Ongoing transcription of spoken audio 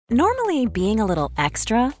Normally, being a little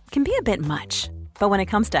extra can be a bit much, but when it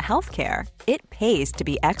comes to healthcare, it pays to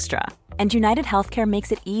be extra. And United Healthcare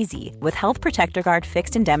makes it easy with Health Protector Guard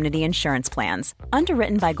fixed indemnity insurance plans.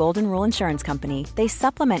 Underwritten by Golden Rule Insurance Company, they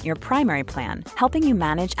supplement your primary plan, helping you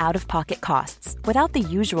manage out-of-pocket costs without the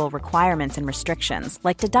usual requirements and restrictions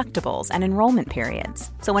like deductibles and enrollment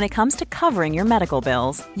periods. So when it comes to covering your medical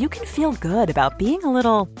bills, you can feel good about being a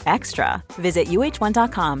little extra. Visit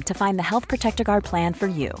uh1.com to find the Health Protector Guard plan for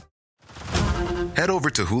you. Head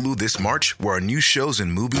over to Hulu this March, where our new shows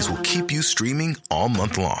and movies will keep you streaming all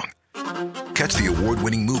month long. Catch the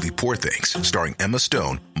award-winning movie Poor Things, starring Emma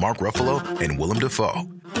Stone, Mark Ruffalo, and Willem Dafoe.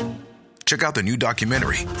 Check out the new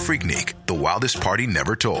documentary, Freaknik, The Wildest Party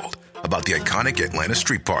Never Told, about the iconic Atlanta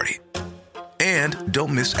Street Party. And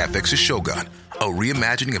don't miss FX's Shogun, a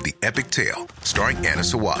reimagining of the epic tale, starring Anna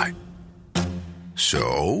Sawai.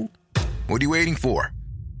 So, what are you waiting for?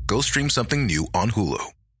 Go stream something new on Hulu.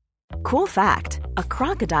 Cool fact, a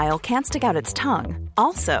crocodile can't stick out its tongue.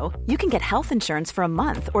 Also, you can get health insurance for a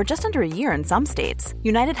month or just under a year in some states.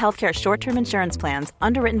 United Healthcare short-term insurance plans,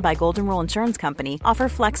 underwritten by Golden Rule Insurance Company, offer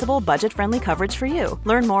flexible, budget-friendly coverage for you.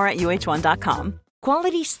 Learn more at uh1.com.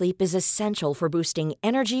 Quality sleep is essential for boosting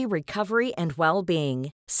energy, recovery, and well-being.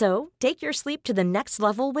 So, take your sleep to the next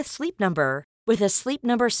level with Sleep Number. With a Sleep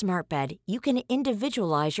Number smart bed, you can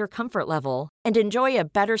individualize your comfort level and enjoy a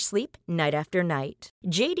better sleep night after night.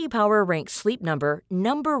 J.D. Power ranks Sleep Number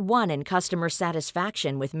number one in customer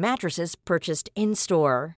satisfaction with mattresses purchased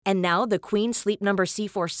in-store. And now the Queen Sleep Number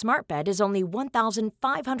C4 smart bed is only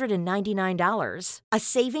 $1,599, a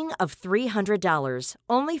saving of $300,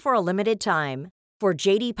 only for a limited time. For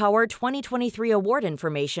J.D. Power 2023 award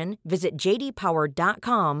information, visit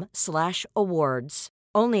jdpower.com/awards.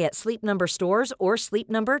 Only at Sleep Number stores or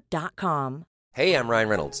sleepnumber.com. Hey, I'm Ryan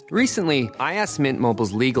Reynolds. Recently, I asked Mint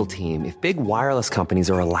Mobile's legal team if big wireless companies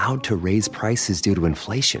are allowed to raise prices due to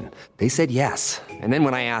inflation. They said yes. And then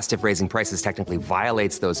when I asked if raising prices technically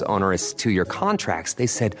violates those onerous two-year contracts, they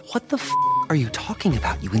said, "What the f*** are you talking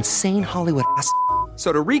about, you insane Hollywood ass?"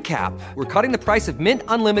 So to recap, we're cutting the price of Mint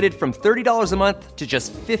Unlimited from $30 a month to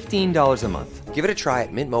just $15 a month. Give it a try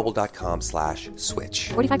at mintmobile.com/switch.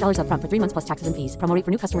 $45 up front for 3 months plus taxes and fees. Promo rate for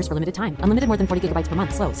new customers for limited time. Unlimited more than 40 gigabytes per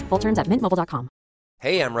month. Slows full terms at mintmobile.com.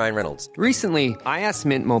 Hey, I'm Ryan Reynolds. Recently, I asked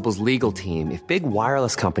Mint Mobile's legal team if big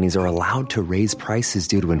wireless companies are allowed to raise prices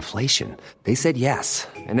due to inflation. They said yes.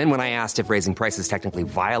 And then when I asked if raising prices technically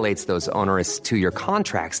violates those onerous two-year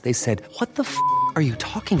contracts, they said, "What the f*** are you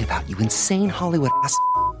talking about, you insane Hollywood ass?"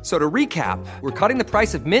 So to recap, we're cutting the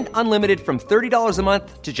price of Mint Unlimited from $30 a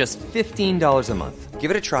month to just $15 a month. Give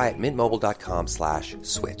it a try at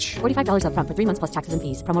mintmobile.com/switch. $45 up front for 3 months plus taxes and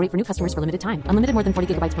fees. Promo rate for new customers for limited time. Unlimited more than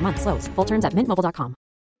 40 gigabytes per month. Slows full terms at mintmobile.com.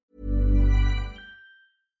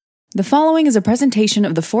 The following is a presentation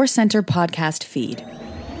of the Force Center podcast feed.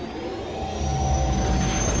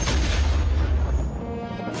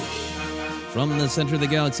 From the center of the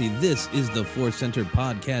galaxy, this is the Force Center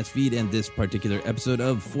podcast feed, and this particular episode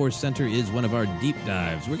of Force Center is one of our deep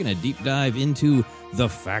dives. We're going to deep dive into the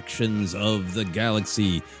factions of the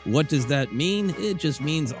galaxy. What does that mean? It just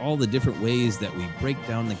means all the different ways that we break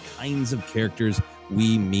down the kinds of characters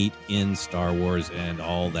we meet in Star Wars and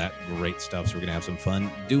all that great stuff. So we're going to have some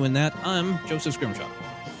fun doing that. I'm Joseph Scrimshaw.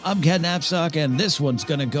 I'm Ken Knapsack, and this one's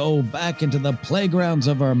going to go back into the playgrounds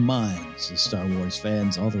of our minds as Star Wars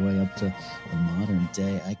fans all the way up to the modern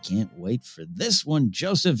day. I can't wait for this one,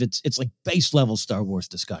 Joseph. It's like base level Star Wars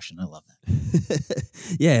discussion. I love that.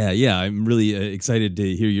 Yeah. I'm really excited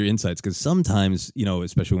to hear your insights because sometimes,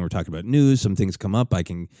 especially when we're talking about news, some things come up. I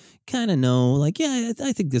can kind of know, I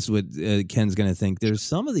think this is what Ken's going to think. There's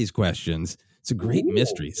some of these questions. It's a great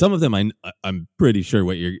mystery. Some of them I'm pretty sure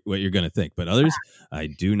what you're going to think, but others I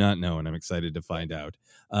do not know, and I'm excited to find out.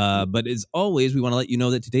 But as always, we want to let you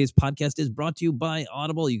know that today's podcast is brought to you by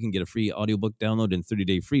Audible. You can get a free audiobook download and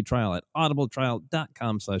 30-day free trial at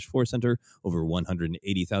audibletrial.com/forcecenter. Over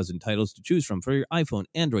 180,000 titles to choose from for your iPhone,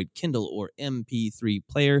 Android, Kindle, or MP3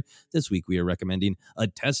 player. This week we are recommending A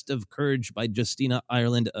Test of Courage by Justina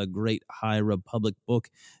Ireland, a great High Republic book.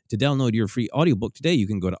 To download your free audiobook today, you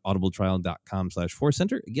can go to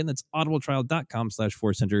audibletrial.com/forcecenter. Again, that's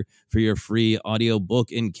audibletrial.com/forcecenter for your free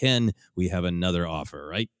audiobook. And Ken, we have another offer,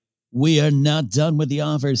 right? We are not done with the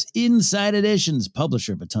offers. Inside Editions,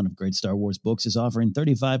 publisher of a ton of great Star Wars books, is offering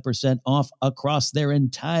 35% off across their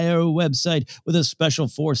entire website with a special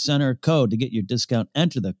Force Center code. To get your discount,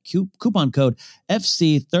 enter the coupon code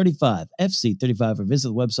FC35, FC35, or visit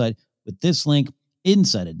the website with this link,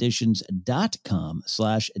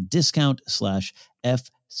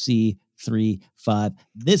 insideeditions.com/discount/FC35. 835.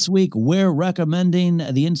 This week, we're recommending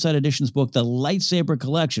the Inside Editions book, The Lightsaber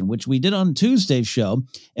Collection, which we did on Tuesday's show.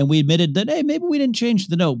 And we admitted that, hey, maybe we didn't change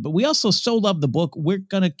the note, but we also so love the book, we're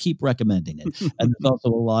going to keep recommending it. And there's also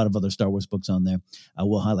a lot of other Star Wars books on there.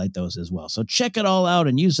 We'll highlight those as well. So check it all out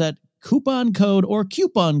and use that coupon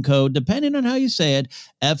code, depending on how you say it,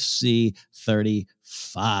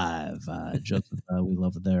 FC35. Joseph, we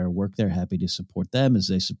love their work. They're happy to support them as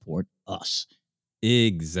they support us.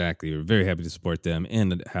 Exactly. We're very happy to support them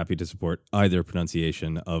and happy to support either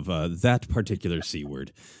pronunciation of that particular C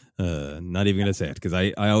word. Not even going to say it because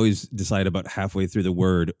I always decide about halfway through the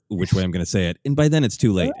word which way I'm going to say it. And by then it's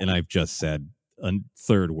too late. And I've just said a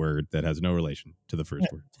third word that has no relation to the first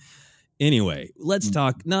word. Anyway, let's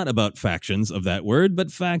talk not about factions of that word,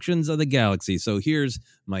 but factions of the galaxy. So here's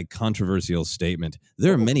my controversial statement.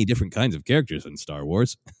 There are many different kinds of characters in Star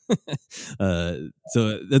Wars.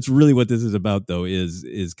 So that's really what this is about, though,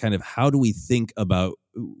 is kind of how do we think about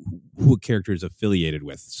who a character is affiliated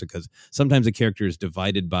with? So, because sometimes a character is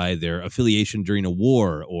divided by their affiliation during a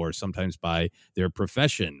war, or sometimes by their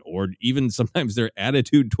profession, or even sometimes their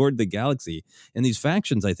attitude toward the galaxy. And these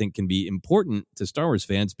factions, I think, can be important to Star Wars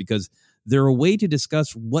fans because they're a way to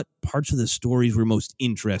discuss what parts of the stories we're most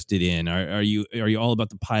interested in. Are you all about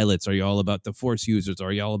the pilots? Are you all about the Force users?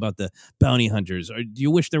 Are you all about the bounty hunters? Or do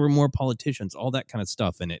you wish there were more politicians? All that kind of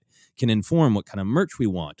stuff. And it can inform what kind of merch we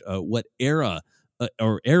want, what era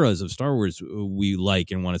or eras of Star Wars we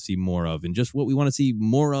like and want to see more of, and just what we want to see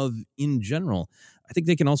more of in general. I think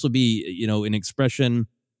they can also be, an expression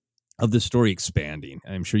of the story expanding.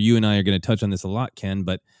 I'm sure you and I are going to touch on this a lot, Ken,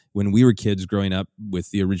 but when we were kids growing up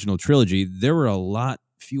with the original trilogy, there were a lot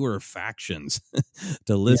fewer factions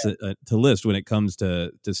to list when it comes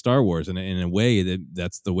to Star Wars. And in a way,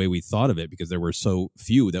 that's the way we thought of it because there were so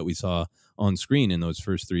few that we saw on screen in those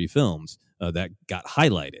first three films that got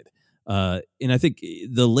highlighted. And I think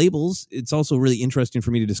the labels, it's also really interesting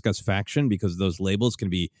for me to discuss faction because those labels can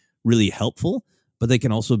be really helpful, but they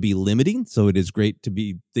can also be limiting. So it is great to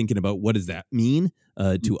be thinking about what does that mean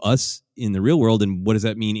to us in the real world, and what does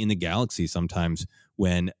that mean in the galaxy sometimes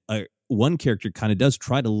when one character kind of does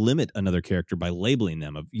try to limit another character by labeling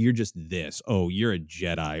them of you're just this, oh, you're a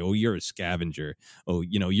Jedi, oh, you're a scavenger, oh,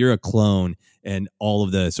 you're a clone, and all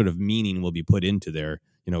of the sort of meaning will be put into their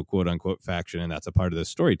quote unquote faction, and that's a part of the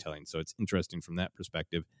storytelling. So it's interesting from that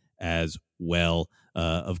perspective as well.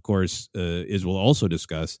 Of course, as we'll also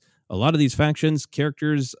discuss, a lot of these factions,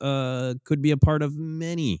 characters could be a part of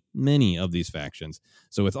many of these factions.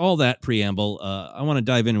 So with all that preamble, I want to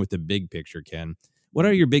dive in with the big picture, Ken. What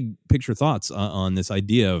are your big picture thoughts on this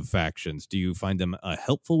idea of factions? Do you find them a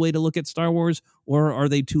helpful way to look at Star Wars, or are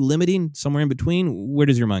they too limiting, somewhere in between? Where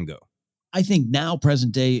does your mind go? I think now,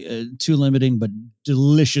 present day, too limiting, but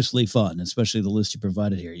deliciously fun, especially the list you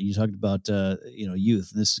provided here. You talked about,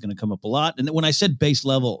 youth. This is going to come up a lot. And when I said base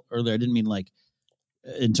level earlier, I didn't mean like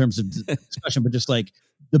in terms of discussion, but just like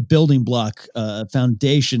the building block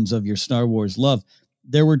foundations of your Star Wars love.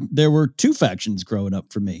 There were two factions growing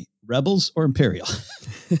up for me, Rebels or Imperial.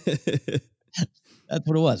 That's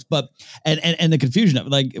what it was. But, and the confusion of it,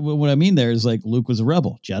 like what I mean there is like Luke was a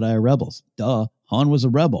rebel, Jedi are rebels. Duh. Han was a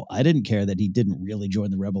rebel. I didn't care that he didn't really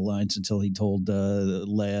join the Rebel Alliance until he told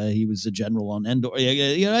Leia he was a general on Endor.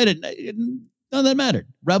 I didn't. None of that mattered.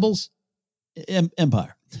 Rebels,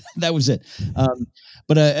 Empire. That was it.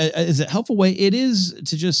 But is it a helpful way? It is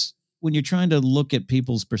to just, when you're trying to look at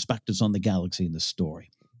people's perspectives on the galaxy and the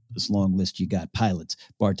story, this long list, you got pilots,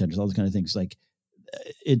 bartenders, all those kind of things. Like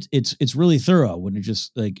it's really thorough when you're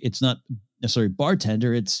just like, it's not necessarily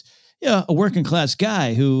bartender. It's, a working class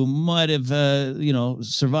guy who might have,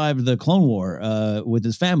 survived the Clone War with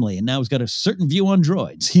his family, and now he's got a certain view on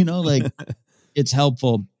droids. Like it's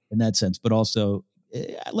helpful in that sense, but also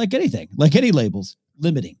like anything, like any labels,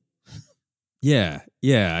 limiting. Yeah.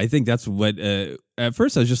 I think that's what. At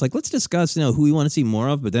first, I was just like, let's discuss, who we want to see more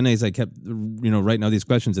of. But then, as I kept, writing all these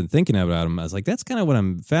questions and thinking about them, I was like, that's kind of what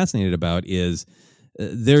I'm fascinated about. Is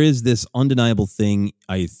there is this undeniable thing,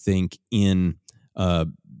 I think, in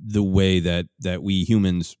the way that we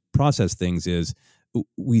humans process things is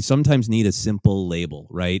we sometimes need a simple label,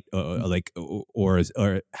 right? Or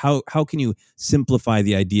how can you simplify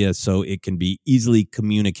the idea so it can be easily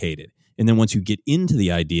communicated? And then once you get into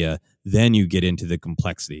the idea, then you get into the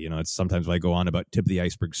complexity. It's sometimes I go on about tip of the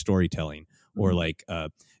iceberg storytelling, or like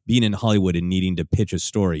being in Hollywood and needing to pitch a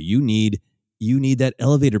story. You need that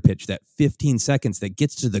elevator pitch, that 15 seconds that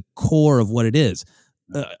gets to the core of what it is.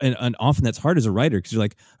 And often that's hard as a writer because you're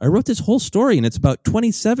like, I wrote this whole story and it's about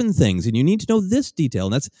 27 things and you need to know this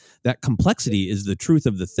detail. And that complexity is the truth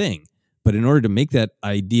of the thing. But in order to make that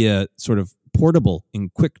idea sort of portable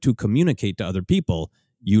and quick to communicate to other people,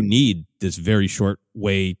 you need this very short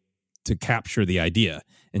way to capture the idea.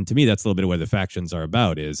 And to me, that's a little bit of what the factions are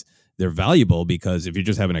about, is they're valuable because if you're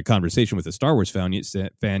just having a conversation with a Star Wars fan, you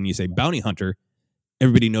say bounty hunter,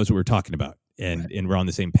 everybody knows what we're talking about, and we're on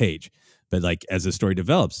the same page. But like as the story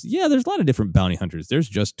develops, there's a lot of different bounty hunters. There's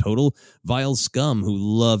just total vile scum who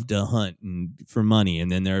love to hunt for money, and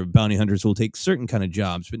then there are bounty hunters who will take certain kind of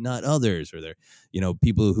jobs, but not others. Or they're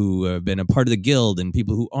people who have been a part of the guild and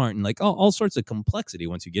people who aren't, and like all sorts of complexity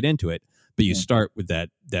once you get into it. But you start with that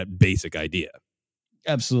basic idea.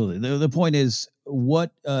 Absolutely. The point is,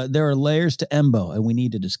 there are layers to Embo, and we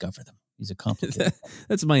need to discover them. He's a complicated.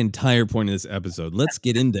 That's my entire point of this episode. Let's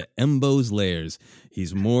get into Embo's layers.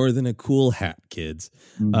 He's more than a cool hat, kids.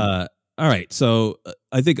 Mm-hmm. All right. So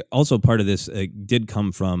I think also part of this did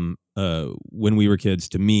come from when we were kids.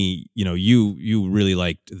 To me, you really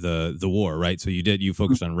liked the war, right? So you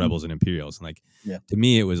focused on rebels and Imperials, and to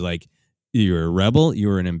me it was like you were a rebel, you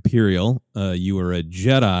were an Imperial, you were a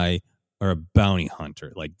Jedi, or a bounty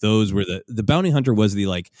hunter. Like those were the bounty hunter was the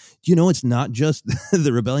it's not just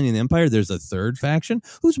the rebellion and the Empire. There's a third faction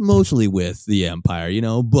who's mostly with the Empire,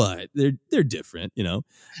 but they're different, and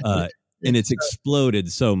it's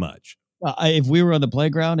exploded so much. Well, if we were on the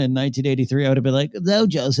playground in 1983, I would have been like, no,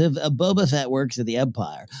 Joseph, Boba Fett works at the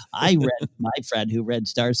Empire. I read my friend who read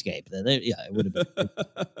Starscape. It would have been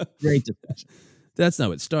a great discussion. That's not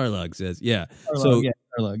what Starlog says. Yeah.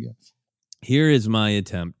 Starlog, yeah. Here is my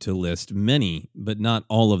attempt to list many, but not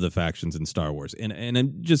all of the factions in Star Wars. And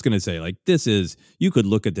I'm just going to say, you could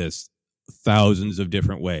look at this thousands of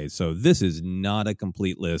different ways. So this is not a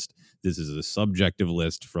complete list. This is a subjective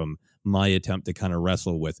list from my attempt to kind of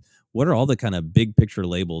wrestle with what are all the kind of big picture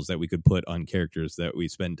labels that we could put on characters that we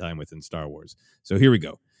spend time with in Star Wars. So here we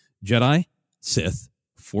go. Jedi, Sith,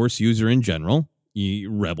 Force user in general,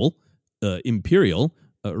 Rebel, Imperial,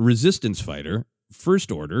 Resistance fighter,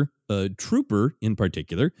 First Order, Trooper in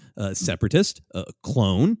particular, Separatist,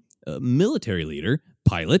 Clone, Military Leader,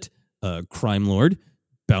 Pilot, Crime Lord,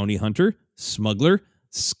 Bounty Hunter, Smuggler,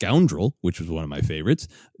 Scoundrel, which was one of my favorites,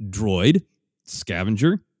 Droid,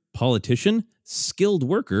 Scavenger, Politician, Skilled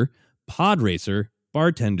Worker, Pod Racer,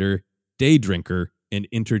 Bartender, Day Drinker, and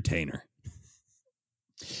Entertainer.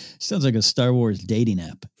 Sounds like a Star Wars dating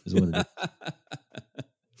app is what it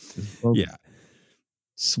is. Yeah.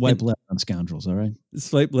 Swipe left on Scoundrels, all right?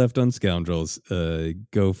 Swipe left on Scoundrels.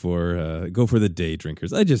 Go for the Day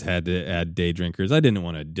Drinkers. I just had to add Day Drinkers. I didn't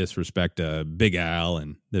want to disrespect Big Al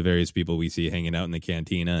and the various people we see hanging out in the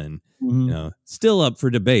cantina and still up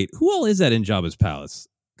for debate. Who all is that in Jabba's palace?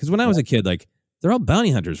 Because when I was a kid, they're all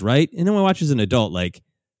bounty hunters, right? And then when I watch as an adult,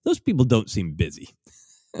 those people don't seem busy.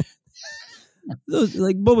 Those,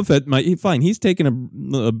 Boba Fett fine. He's taking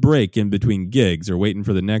a break in between gigs or waiting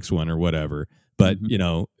for the next one or whatever. But,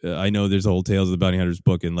 I know there's a whole Tales of the Bounty Hunters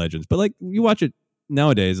book in Legends. But, you watch it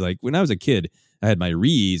nowadays, when I was a kid, I had my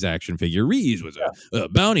Reese action figure. Reese was a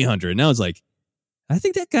bounty hunter. And now it's I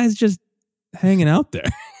think that guy's just hanging out there.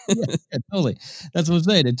 yeah, totally. That's what I'm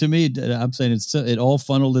saying. And to me, I'm saying it all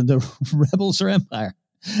funneled into Rebels or Empire.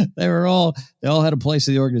 They all had a place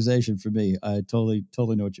in the organization for me. I totally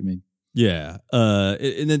know what you mean. Yeah.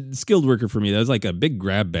 And then Skilled Worker for me, that was like a big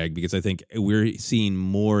grab bag because I think we're seeing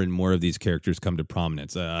more and more of these characters come to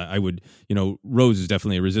prominence. I would, Rose is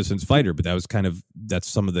definitely a resistance fighter, but that's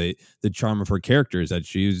some of the charm of her character is that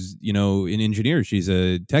she's, an engineer. She's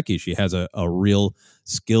a techie. She has a real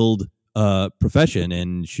skilled profession,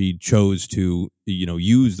 and she chose to,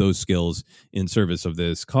 use those skills in service of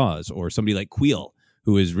this cause. Or somebody like Queel,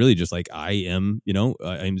 who is really just I am,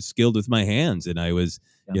 I'm skilled with my hands, and I was,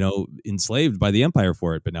 enslaved by the Empire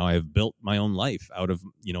for it, but now I have built my own life out of,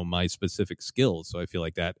 my specific skills. So I feel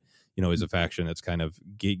like that, is a faction that's kind of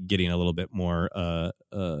getting a little bit more,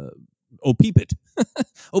 Opipit.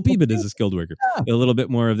 Opipit is a skilled worker. A little bit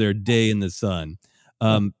more of their day in the sun.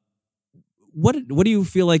 What do you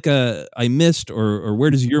feel like I missed, or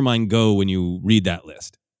where does your mind go when you read that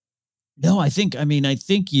list? No, I think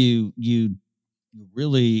you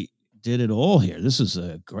really did it all here. This is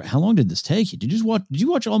how long did this take you? Did you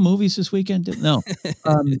watch all movies this weekend? No.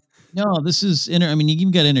 No, this is you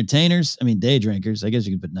even got entertainers. Day drinkers. I guess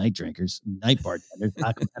you could put night drinkers, night bartenders.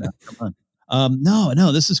 Come on.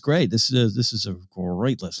 No, this is great. This is a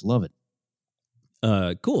great list. Love it.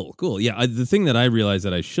 Cool. Yeah, the thing that I realized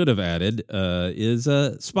that I should have added is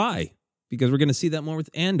spy, because we're going to see that more with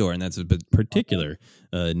Andor, and that's a particular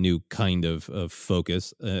new kind of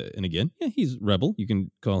focus. And again, he's rebel. You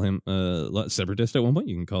can call him separatist at one point.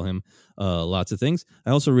 You can call him lots of things.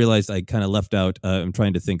 I also realized I kind of left out, I'm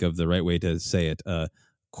trying to think of the right way to say it,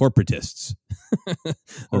 corporatists,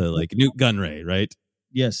 like Newt Gunray, right?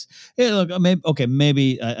 Yes. Hey, look,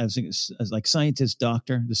 maybe I was thinking like scientist,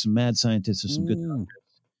 doctor. There's some mad scientists. There's some good doctors.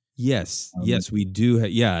 Yes, we do.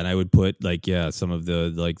 And I would put some of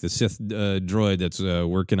the Sith droid that's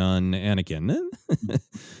working on Anakin.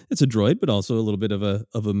 It's a droid, but also a little bit of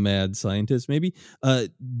a mad scientist, maybe.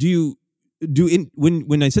 When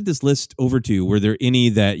I sent this list over to you, were there any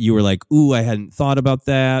that you were like, "Ooh, I hadn't thought about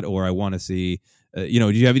that," or "I want to see"? Do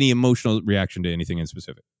you have any emotional reaction to anything in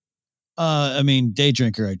specific? Day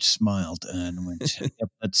Drinker, I just smiled and went, yep,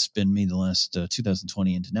 that's been me the last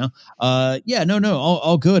 2020 into now.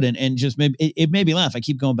 All good. And just it made me laugh. I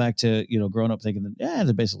keep going back to, growing up thinking that,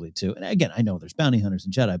 they're basically two. And again, I know there's bounty hunters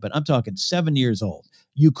and Jedi, but I'm talking 7 years old.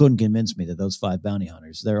 You couldn't convince me that those 5 bounty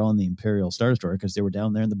hunters, they're on the Imperial Star Destroyer because they were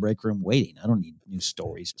down there in the break room waiting. I don't need new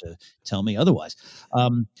stories to tell me otherwise.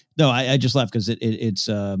 I just laugh because it's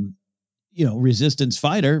resistance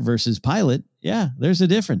fighter versus pilot. Yeah, there's a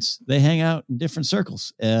difference. They hang out in different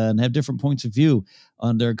circles and have different points of view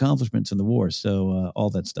on their accomplishments in the war. So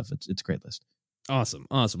all that stuff, it's a great list. Awesome.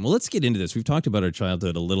 Well, let's get into this. We've talked about our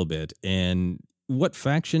childhood a little bit, and what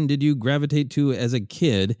faction did you gravitate to as a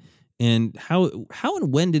kid, and how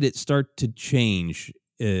and when did it start to change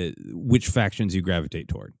which factions you gravitate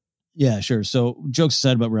toward? Yeah, sure. So jokes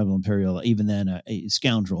aside about Rebel Imperial, even then a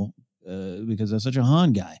scoundrel, because I'm such a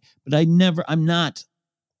Han guy, but I'm not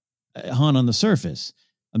Han on the surface.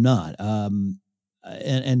 I'm not.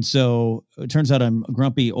 And so it turns out I'm a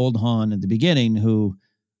grumpy old Han at the beginning who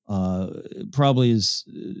probably is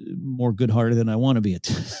more good-hearted than I want to be.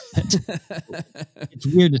 It's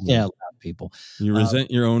weird to say out loud, people. You resent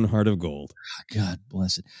your own heart of gold. God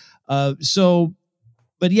bless it.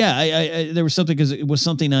 But yeah, I there was something, because it was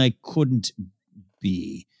something I couldn't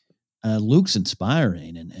be. Luke's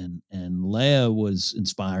inspiring, and Leia was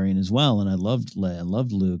inspiring as well, and I loved Leia, I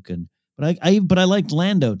loved Luke, but I liked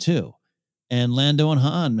Lando too, and Lando and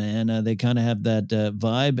Han, man, they kind of have that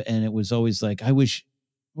vibe, and it was always like, I wish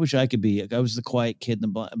I could be. I was the quiet kid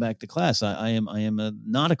in the back to class. I am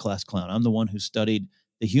not a class clown. I'm the one who studied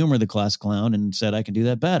the humor of the class clown and said I can do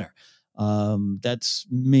that better. That's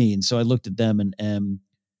me, and so I looked at them and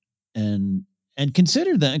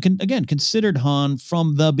considered that, considered Han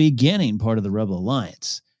from the beginning part of the Rebel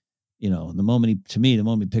Alliance. The moment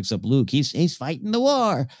he picks up Luke, he's fighting the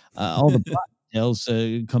war. All the plot details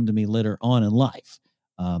come to me later on in life.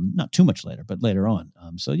 Not too much later, but later on.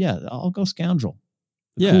 So yeah, I'll go scoundrel.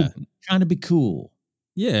 Yeah. Cool. Trying to be cool.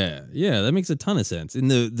 Yeah, that makes a ton of sense. And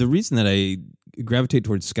the reason that I gravitate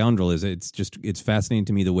towards scoundrel is it's fascinating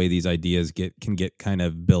to me the way these ideas can get kind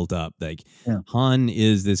of built up. Like, Han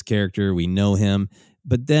is this character, we know him,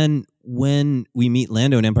 but then when we meet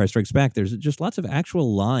Lando in Empire Strikes Back, there's just lots of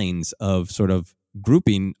actual lines of sort of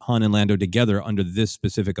grouping Han and Lando together under this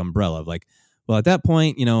specific umbrella of like, well, at that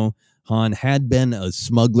point, Han had been a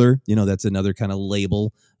smuggler, that's another kind of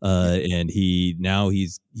label. And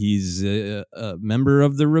he's a member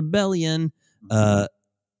of the rebellion,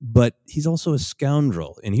 but he's also a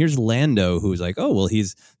scoundrel. And here's Lando, who's like, oh, well,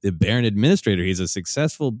 he's the Baron Administrator. He's a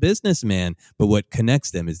successful businessman. But what connects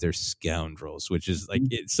them is they're scoundrels, which is like,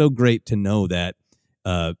 it's so great to know that,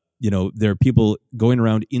 there are people going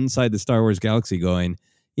around inside the Star Wars galaxy going,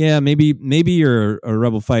 yeah, maybe you're a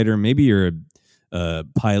rebel fighter. Maybe you're a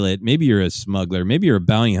pilot, maybe you're a smuggler, maybe you're a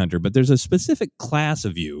bounty hunter, but there's a specific class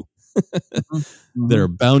of you that are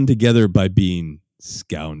bound together by being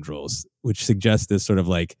scoundrels, which suggests this sort of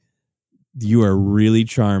like, you are really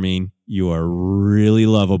charming, you are really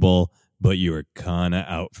lovable, but you are kind of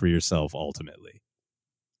out for yourself ultimately.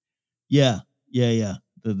 Yeah.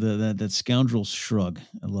 That scoundrel shrug.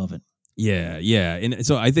 I love it. Yeah. And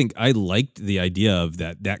so I think I liked the idea of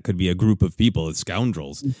that could be a group of people as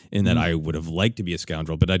scoundrels, and that I would have liked to be a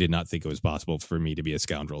scoundrel, but I did not think it was possible for me to be a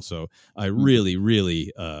scoundrel. So I really,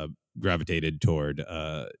 really gravitated toward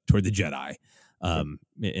the Jedi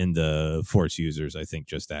and the Force users. I think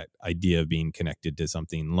just that idea of being connected to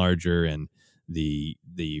something larger, and the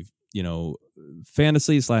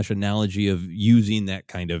fantasy / analogy of using that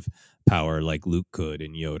kind of power like Luke could,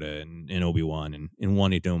 and Yoda and Obi-Wan, and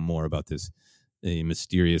wanting to know more about this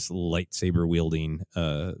mysterious lightsaber wielding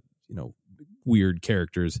weird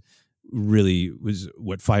characters really was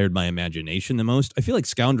what fired my imagination the most. I feel like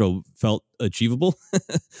scoundrel felt achievable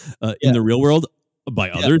in the real world by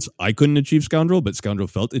others. I couldn't achieve scoundrel, but scoundrel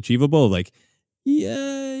felt achievable. Like,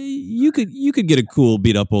 yeah, you could get a cool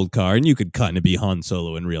beat up old car, and you could kind of be Han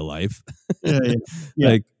Solo in real life.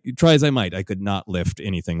 Like, try as I might, I could not lift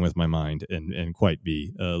anything with my mind and quite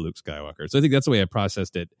be Luke Skywalker. So I think that's the way I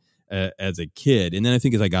processed it as a kid. And then I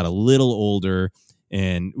think as I got a little older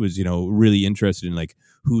and was, really interested in like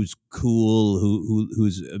who's cool,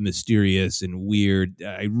 who's mysterious and weird.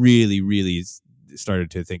 I really, really started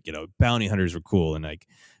to think, bounty hunters were cool. And like,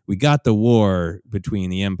 we got the war between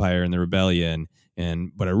the Empire and the Rebellion.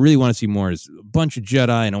 And what I really want to see more is a bunch of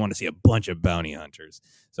Jedi, and I want to see a bunch of bounty hunters.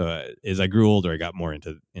 So as I grew older, I got more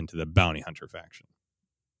into the bounty hunter faction.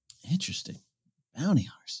 Interesting. Bounty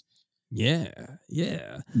hunters. Yeah.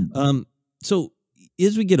 So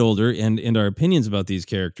as we get older and our opinions about these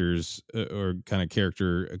characters or kind of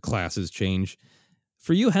character classes change,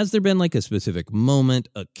 for you, has there been like a specific moment,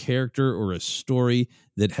 a character, or a story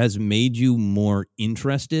that has made you more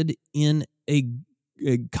interested in a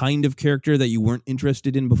kind of character that you weren't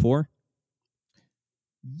interested in before?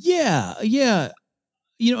 Yeah. And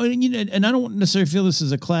I don't necessarily feel this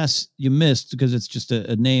is a class you missed because it's just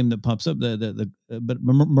a name that pops up. But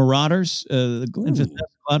Marauders, the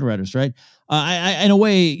Cloud Riders, right? I in a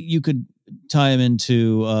way you could tie them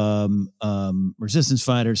into Resistance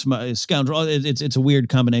Fighters, Scoundrel. It's a weird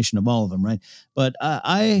combination of all of them, right? But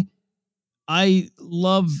I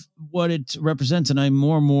love what it represents, and I'm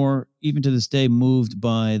more and more, even to this day, moved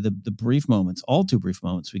by the brief moments, all too brief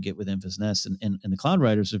moments we get with Enfys Nest and the Cloud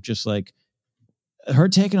Riders of just like her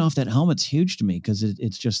taking off that helmet's huge to me because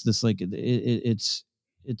it's just this like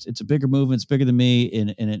it's a bigger movement, it's bigger than me,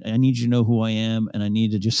 and I need you to know who I am, and I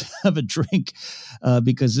need to just have a drink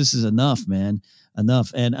because this is enough, man,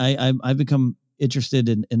 enough. And I've become interested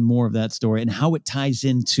in more of that story and how it ties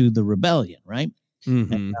into the rebellion, right?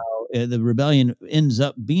 Mm-hmm. And how the rebellion ends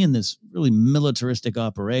up being this really militaristic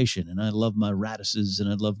operation. And I love my Radises and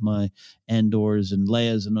I love my Andors and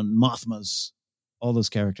Leias and Mothmas, all those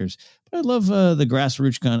characters. But I love the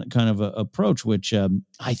grassroots kind of approach, which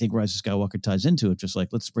I think Rise of Skywalker ties into it. Just like,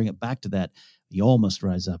 let's bring it back to that. You all must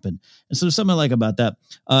rise up. And so there's something I like about that.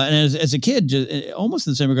 And as a kid, just, almost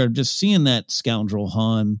in the same regard, just seeing that scoundrel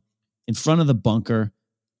Han in front of the bunker,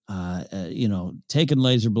 taking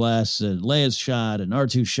laser blasts, Leia's shot and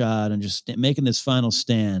R2 shot, and just making this final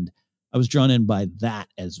stand. I was drawn in by that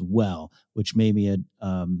as well, which made me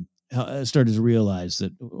started to realize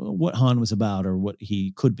that what Han was about, or what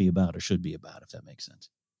he could be about, or should be about, if that makes sense.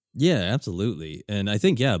 Yeah, absolutely. And I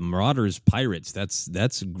think, Marauders, Pirates,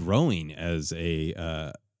 that's growing as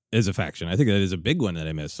a faction. I think that is a big one that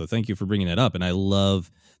I missed. So thank you for bringing it up. And I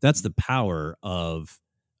love, that's the power of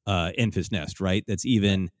Enfys Nest, right? That's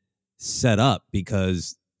even set up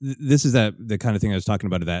because this is the kind of thing I was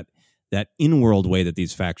talking about, that in-world way that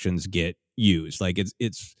these factions get used. Like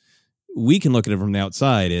it's we can look at it from the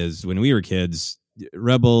outside as when we were kids,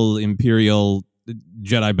 Rebel, Imperial,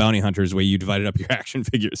 Jedi bounty hunters, way you divided up your action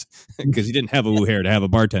figures because you didn't have a Wuher to have a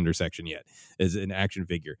bartender section yet as an action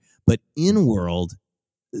figure. But in world,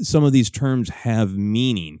 some of these terms have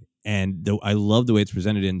meaning, and I love the way it's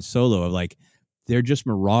presented in Solo of like they're just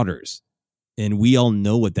marauders, and we all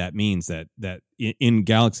know what that means. That in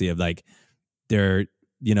Galaxy of like they're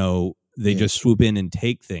they just swoop in and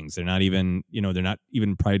take things. They're not even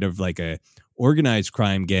part of like a organized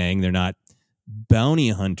crime gang. They're not bounty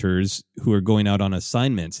hunters who are going out on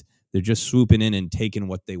assignments. They're just swooping in and taking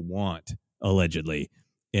what they want, allegedly.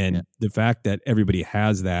 And the fact that everybody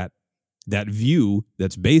has that view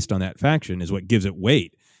that's based on that faction is what gives it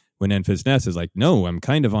weight. When Enfys Nest is like, no, I'm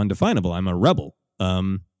kind of undefinable. I'm a rebel.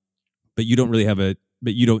 But you don't really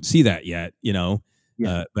but you don't see that yet,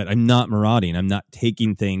 but I'm not marauding. I'm not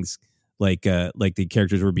taking things like the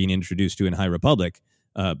characters we're being introduced to in High Republic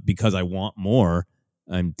because I want more.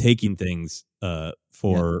 I'm taking things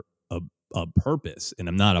for a purpose, and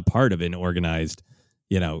I'm not a part of an organized,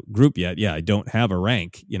 group yet. Yeah, I don't have a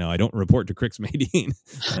rank. I don't report to Crix Madine,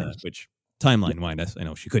 which timeline-wise, I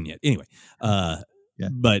know she couldn't yet. Anyway,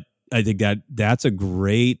 but I think that's a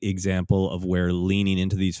great example of where leaning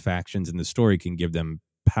into these factions in the story can give them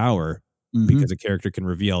power. Mm-hmm. Because a character can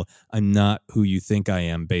reveal, I'm not who you think I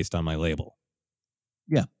am based on my label.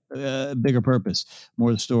 Yeah, bigger purpose,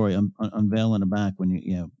 more of the story. Unveiling the back when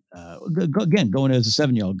again going as a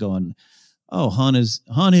 7-year-old going, oh, Han is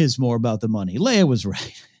more about the money. Leia was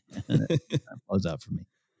right. That was out for me.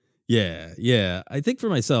 Yeah. I think for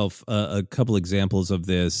myself, a couple examples of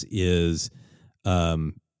this is,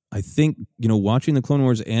 I think watching the Clone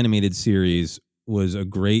Wars animated series was a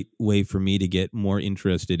great way for me to get more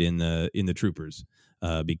interested in the troopers,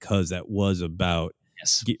 because that was about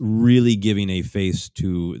really giving a face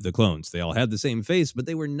to the clones. They all had the same face, but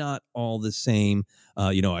they were not all the same.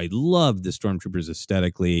 I loved the stormtroopers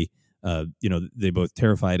aesthetically. They both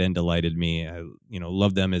terrified and delighted me. I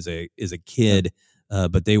loved them as a kid,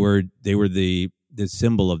 but they were the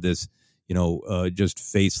symbol of this just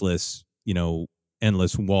faceless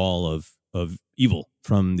endless wall of of evil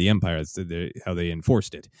from the Empire. It's how they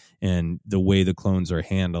enforced it, and the way the clones are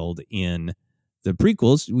handled in the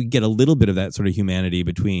prequels. We get a little bit of that sort of humanity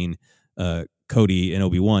between Cody and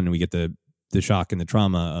Obi-Wan, and we get the shock and the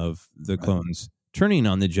trauma of the clones turning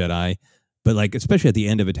on the Jedi. But like, especially at the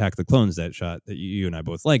end of Attack of the Clones, that shot that you and I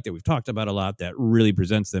both like, that we've talked about a lot, that really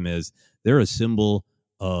presents them as they're a symbol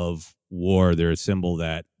of war. They're a symbol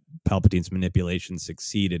that Palpatine's manipulation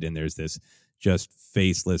succeeded, and there's this just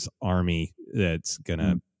faceless army that's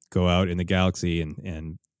gonna go out in the galaxy,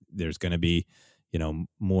 and there's gonna be,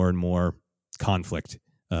 more and more conflict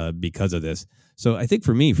because of this. So I think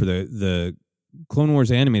for me, for the Clone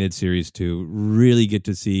Wars animated series to really get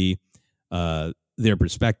to see their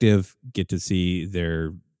perspective, get to see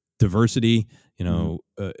their diversity,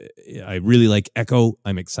 I really like Echo.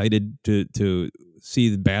 I'm excited to see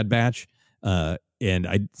the Bad Batch. And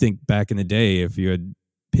I think back in the day, if you had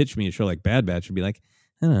pitched me a show like Bad Batch, I'd be like,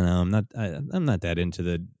 I don't know, I'm not that into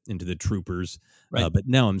the troopers. Right. But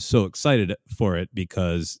now I'm so excited for it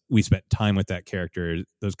because we spent time with that character,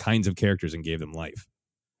 those kinds of characters, and gave them life.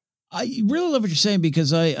 I really love what you're saying,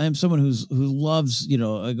 because I'm someone who loves,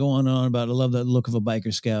 I go on and on about, I love that look of a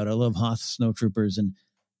biker scout. I love Hoth snowtroopers. And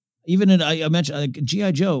even I mentioned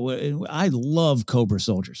G.I. Joe. I love Cobra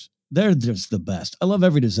soldiers. They're just the best. I love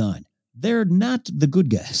every design. They're not the good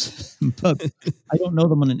guys, but I don't know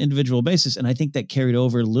them on an individual basis. And I think that carried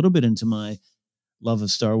over a little bit into my love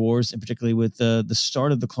of Star Wars, and particularly with the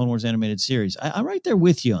start of the Clone Wars animated series. I'm right there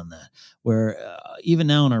with you on that, where even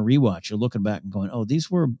now in our rewatch, you're looking back and going, oh,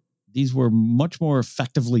 these were much more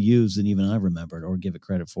effectively used than even I remembered or give it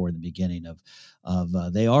credit for in the beginning of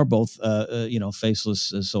they are both,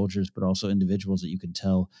 faceless soldiers, but also individuals that you can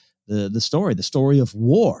tell the story of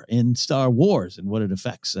war in Star Wars and what it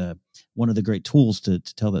affects. One of the great tools to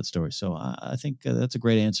tell that story. So I think that's a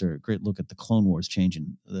great answer. A great look at the Clone Wars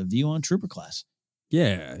changing the view on trooper class.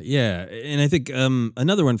 Yeah. And I think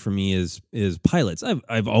another one for me is pilots.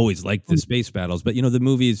 I've always liked the space battles, but the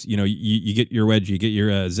movies, you get your Wedge, you get your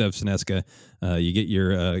Zev Seneska, you get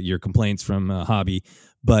your complaints from Hobby,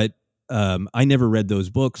 but I never read those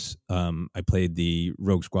books. I played the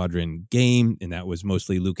Rogue Squadron game, and that was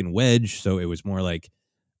mostly Luke and Wedge, so it was more like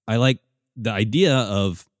I like the idea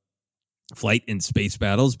of flight and space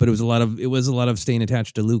battles, but it was a lot of staying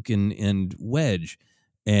attached to Luke and Wedge.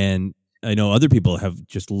 And I know other people have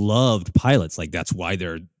just loved pilots. Like that's why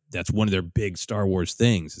that's one of their big Star Wars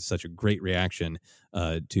things. It's such a great reaction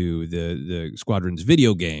to the Squadrons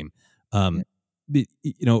video game. But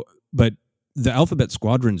the Alphabet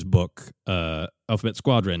Squadron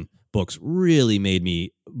books really made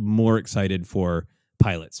me more excited for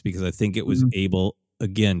pilots, because I think it was able,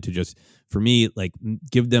 again, to just, for me, like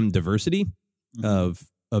give them diversity of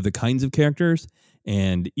the kinds of characters.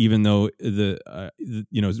 And even though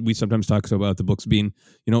we sometimes talk about the books being,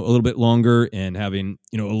 a little bit longer and having,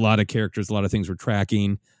 a lot of characters, a lot of things we're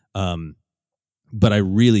tracking. But I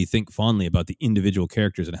really think fondly about the individual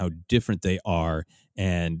characters and how different they are.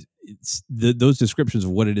 And those descriptions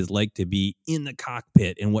of what it is like to be in the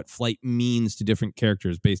cockpit and what flight means to different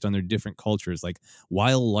characters based on their different cultures. Like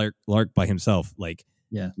Weil Lark by himself,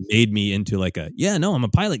 made me into I'm a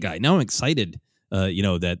pilot guy. Now I'm excited.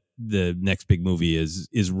 That the next big movie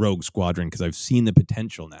is Rogue Squadron, because I've seen the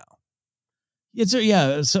potential now. So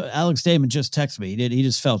Alex Damon just texted me. He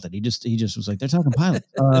just felt it. He just was like, they're talking pilots.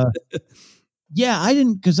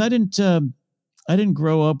 I didn't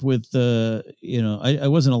grow up with I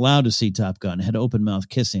wasn't allowed to see Top Gun. I had open mouth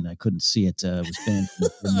kissing. I couldn't see it. It was banned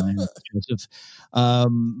from Joseph.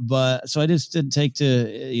 But so I just didn't take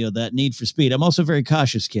to that need for speed. I'm also a very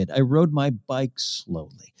cautious kid. I rode my bike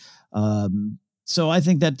slowly. So I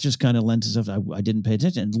think that just kind of lent itself. I didn't pay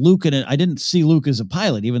attention. And Luke, I didn't see Luke as a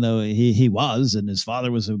pilot, even though he was, and his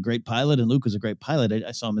father was a great pilot, and Luke was a great pilot.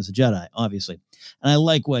 I saw him as a Jedi, obviously. And I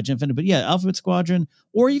like Wedge Infinite, but yeah, Alphabet Squadron,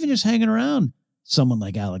 or even just hanging around someone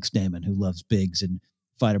like Alex Damon, who loves Biggs and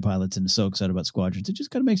fighter pilots and is so excited about squadrons. It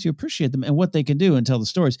just kind of makes you appreciate them and what they can do and tell the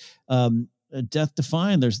stories. Death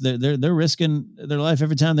Defying, they're risking their life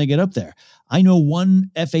every time they get up there. I know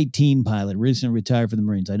one F-18 pilot recently retired from the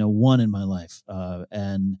Marines. I know one in my life,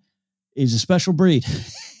 and he's a special breed.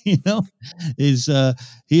 He is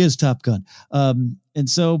Top Gun. And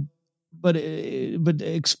so, but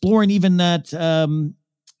exploring even that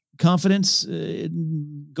confidence,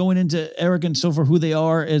 going into arrogance over who they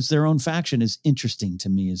are as their own faction is interesting to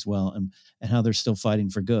me as well, and how they're still fighting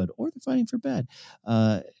for good or they're fighting for bad.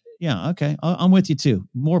 Yeah, okay. I'm with you too.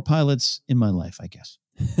 More pilots in my life, I guess.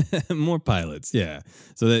 More pilots, yeah.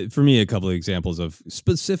 So that, for me, a couple of examples of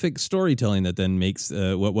specific storytelling that then makes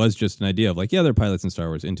what was just an idea of they're pilots in Star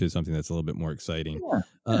Wars into something that's a little bit more exciting.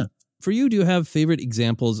 Yeah. for you, do you have favorite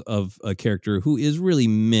examples of a character who is really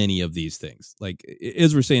many of these things? Like,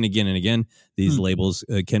 as we're saying again and again, these labels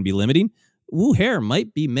can be limiting. Wu Hare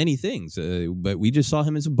might be many things, but we just saw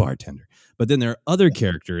him as a bartender. But then there are other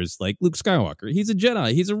characters like Luke Skywalker. He's a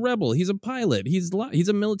Jedi. He's a rebel. He's a pilot. He's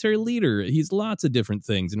a military leader. He's lots of different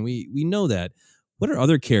things, and we know that. What are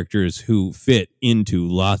other characters who fit into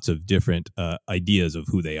lots of different ideas of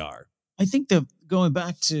who they are? I think going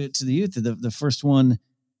back to the youth, the first one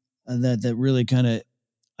that really kind of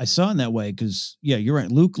I saw in that way, because you're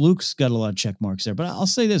right. Luke's got a lot of check marks there, but I'll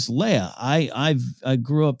say this: Leia. I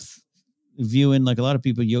grew up viewing, like a lot of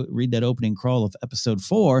people. You read that opening crawl of Episode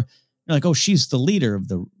 4, you're like, oh, she's the leader of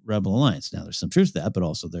the Rebel Alliance. Now, there's some truth to that, but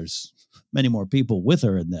also there's many more people with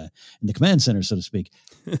her in the command center, so to speak.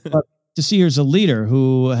 But to see her as a leader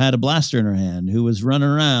who had a blaster in her hand, who was running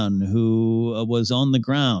around, who was on the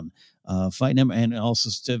ground, fighting him, and also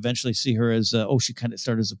to eventually see her as, she kind of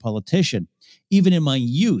started as a politician. Even in my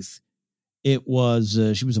youth, it was,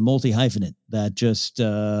 she was a multi-hyphenate that just,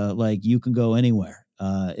 you can go anywhere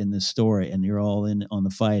in this story, and you're all in on the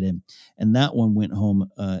fight. And that one went home,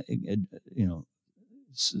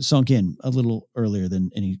 sunk in a little earlier than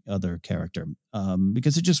any other character,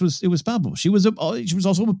 because it was palpable. She was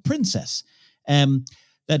also a princess.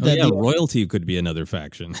 Royalty could be another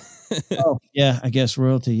faction. I guess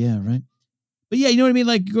royalty. Yeah. Right. But you know what I mean?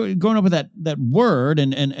 Like growing up with that word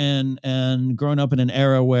and growing up in an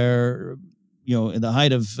era where, in the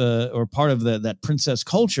height of, or part of that princess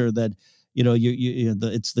culture that,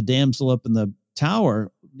 it's the damsel up in the tower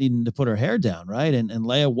needing to put her hair down. Right. And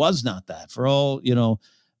Leia was not that, for all,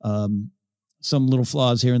 some little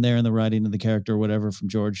flaws here and there in the writing of the character or whatever from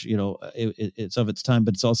George, it's of its time,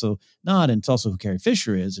 but it's also not. And it's also who Carrie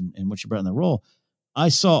Fisher is and what she brought in the role. I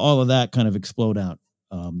saw all of that kind of explode out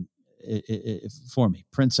for me.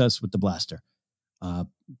 Princess with the blaster,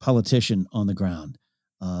 politician on the ground,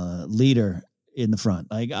 leader in the front.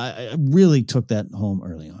 Like I really took that home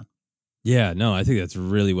early on. Yeah, no, I think that's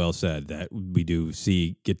really well said, that we do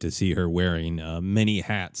get to see her wearing many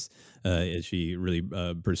hats as she really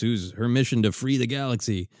pursues her mission to free the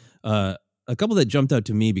galaxy. A couple that jumped out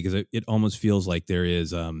to me because it almost feels like there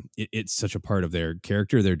is, it's such a part of their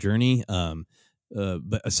character, their journey. But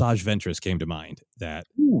Asajj Ventress came to mind, that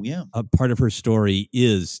a part of her story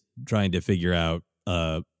is trying to figure out,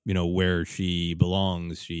 where she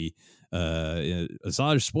belongs.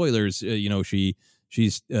 Asajj, spoilers,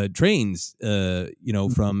 She's trains,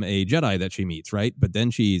 from a Jedi that she meets, right? But then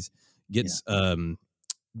gets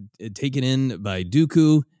taken in by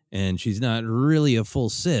Dooku, and she's not really a full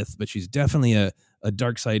Sith, but she's definitely a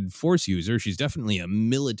dark side Force user. She's definitely a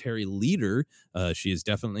military leader. She is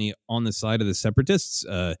definitely on the side of the Separatists,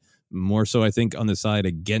 more so, I think, on the side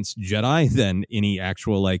against Jedi than any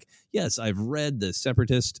actual, yes, I've read the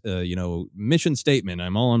Separatist, mission statement.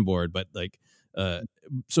 I'm all on board, but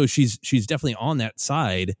so she's definitely on that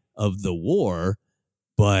side of the war,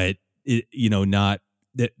 but not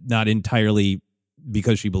entirely,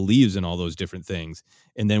 because she believes in all those different things.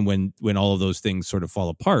 And then when all of those things sort of fall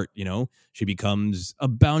apart, she becomes a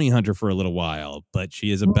bounty hunter for a little while, but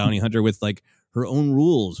she is a bounty hunter with her own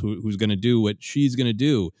rules, who's going to do what she's going to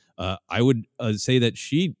do. I would say that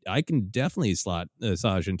I can definitely slot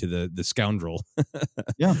Asajj into the scoundrel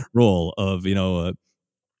role of,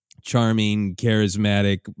 charming,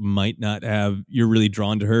 charismatic, you're really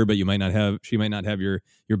drawn to her, but she might not have your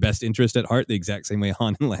best interest at heart, the exact same way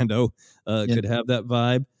Han and Lando could have that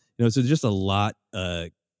vibe. So there's just a lot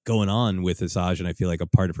going on with Asajj, and I feel like a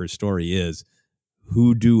part of her story is,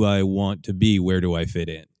 who do I want to be? Where do I fit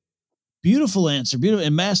in? Beautiful answer. Beautiful.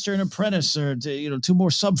 And master and apprentice are, two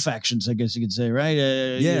more sub factions, I guess you could say, right?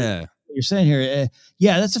 You're saying here.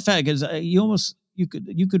 That's a fact, because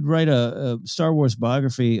you could write a Star Wars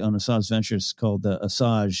biography on Asajj Ventress called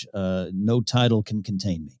Asajj, No Title Can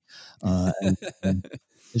Contain Me. And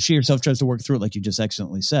she herself tries to work through it, like you just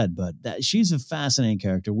excellently said, but she's a fascinating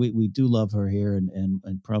character. We do love her here,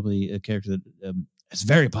 and probably a character that is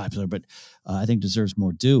very popular, but I think deserves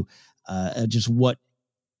more due. Just what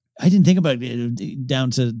I didn't think about it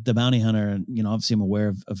down to the bounty hunter, and obviously I'm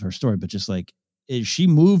aware of her story, but just she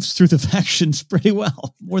moves through the factions pretty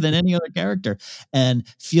well, more than any other character, and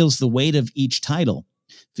feels the weight of each title,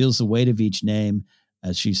 feels the weight of each name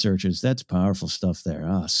as she searches. That's powerful stuff there.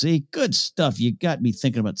 See, good stuff. You got me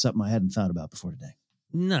thinking about something I hadn't thought about before today.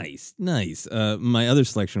 Nice. My other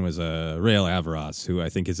selection was Rael Averross, who I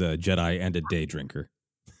think is a Jedi and a day drinker.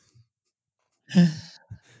 Good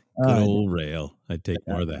old Rael. I'd take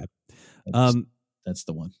more of that. That's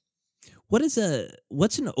the one. What's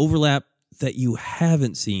an overlap that you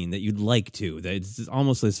haven't seen that you'd like to? That it's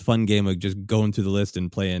almost this fun game of just going through the list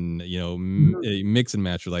and playing, a mix and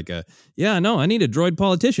match, or like I need a droid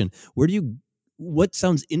politician. What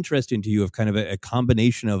sounds interesting to you of kind of a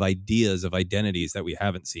combination of ideas of identities that we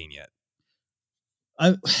haven't seen yet?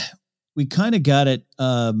 We kind of got it.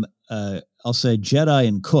 I'll say Jedi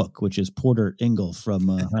and Cook, which is Porter Engle from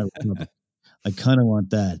High Republic. I kind of want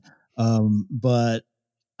that. But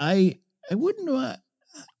I wouldn't.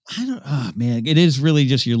 I don't. Oh man, it is really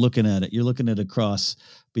just you're looking at it. You're looking at a cross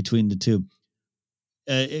between the two.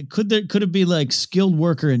 Could it be like skilled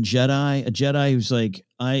worker and Jedi? A Jedi who's like,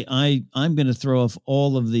 I'm going to throw off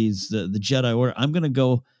all of these the Jedi order. I'm going to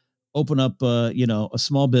go open up a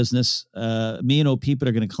small business. Me and O'Peep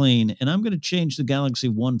are going to clean, and I'm going to change the galaxy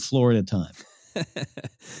one floor at a time.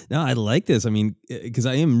 No, I like this. I mean, because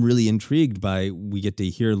I am really intrigued by, we get to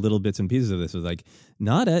hear little bits and pieces of this. It's like,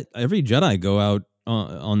 not every Jedi go out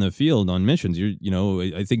on the field on missions.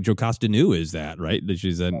 I think Jocasta Nu is that, right? That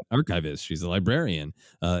she's an archivist, she's a librarian,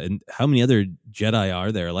 and how many other Jedi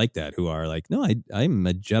are there like that who are like, no, I'm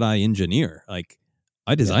a Jedi engineer. Like,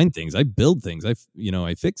 I design things, I build things, I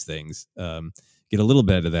fix things. Get a little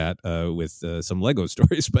bit of that with some Lego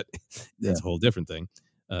stories, but that's a whole different thing.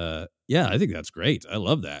 I think that's great. I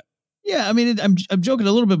love that. Yeah, I mean, I'm joking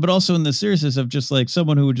a little bit, but also in the seriousness of just like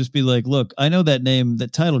someone who would just be like, look, I know that name,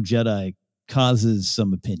 that title Jedi causes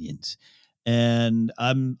some opinions, and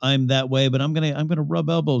I'm that way, but I'm gonna rub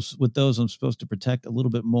elbows with those I'm supposed to protect a little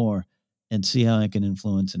bit more and see how I can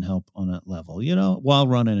influence and help on that level, while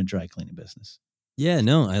running a dry cleaning business. Yeah,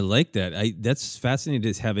 no, I like that. That's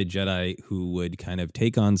fascinating to have a Jedi who would kind of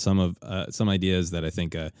take on some ideas that I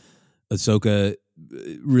think Ahsoka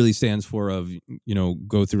really stands for, of,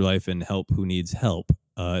 go through life and help who needs help.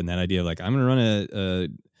 And that idea of like, I'm going to run a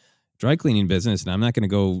dry cleaning business, and I'm not going to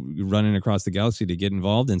go running across the galaxy to get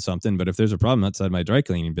involved in something. But if there's a problem outside my dry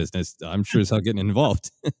cleaning business, I'm sure as hell getting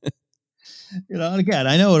involved. Again,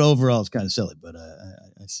 I know it overall is kind of silly, but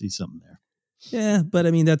I see something there. Yeah, but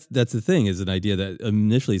I mean, that's the thing, is an idea that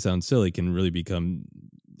initially sounds silly can really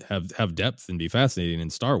have depth and be fascinating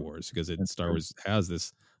in Star Wars, because Star Wars has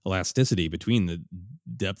this elasticity between the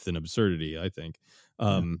depth and absurdity, I think.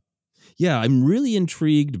 I'm really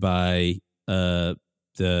intrigued by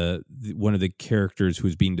the one of the characters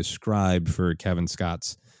who's being described for Kevin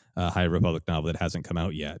Scott's High Republic novel that hasn't come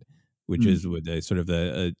out yet, which is with a sort of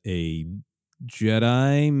a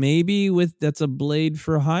Jedi maybe that's a blade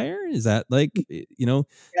for hire. Is that like,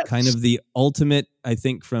 kind of the ultimate, I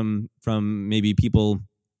think, from maybe people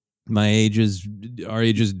our age's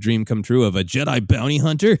dream come true of a Jedi bounty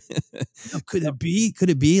hunter? Could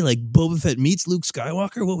it be like Boba Fett meets Luke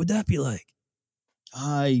Skywalker? What would that be like?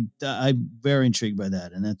 I'm very intrigued by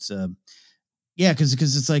that, and that's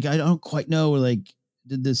because it's like I don't quite know, like,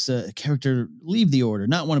 did this character leave the Order,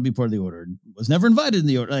 not want to be part of the Order, was never invited in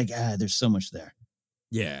the Order? Like, there's so much there.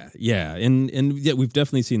 Yeah, and we've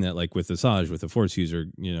definitely seen that, like with Asajj, with the Force user,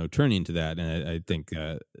 turning to that, and I think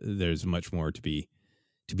there's much more to be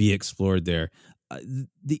explored there.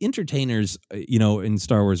 The entertainers, in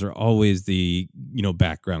Star Wars are always the,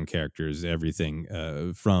 background characters, everything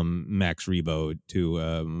from Max Rebo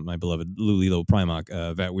to my beloved Lilo Primac,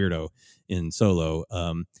 Vat Weirdo in Solo.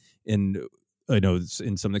 And I know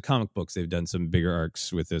in some of the comic books, they've done some bigger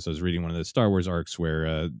arcs with this. I was reading one of the Star Wars arcs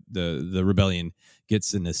where the rebellion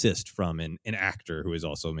gets an assist from an actor who is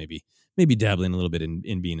also maybe dabbling a little bit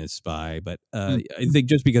in being a spy. But I think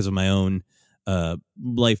just because of my own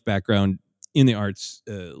life background in the arts,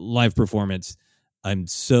 live performance, I'm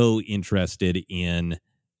so interested in,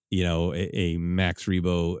 a Max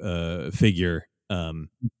Rebo figure.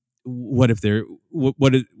 What if they're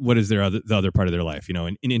what is the other part of their life?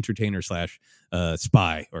 An entertainer slash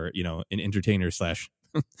spy, or an entertainer slash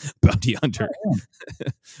bounty hunter,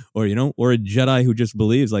 or or a Jedi who just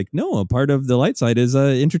believes like, no, a part of the light side is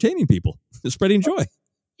entertaining people, spreading joy.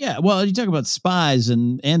 Yeah, well, you talk about spies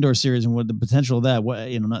and Andor series and what the potential of that. What,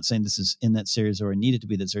 not saying this is in that series or needed to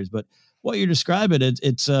be that series, but what you're describing,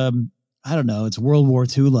 it's I don't know, it's World War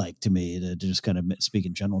II like to me, to just kind of speak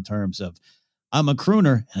in general terms of, I'm a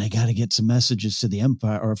crooner and I got to get some messages to the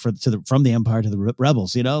Empire, or from the Empire to the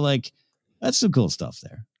rebels. Like, that's some cool stuff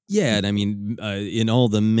there. Yeah, and I mean, in all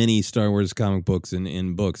the many Star Wars comic books and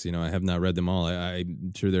in books, I have not read them all.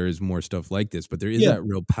 I'm sure there is more stuff like this, but there is that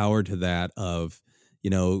real power to that of,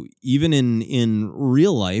 even in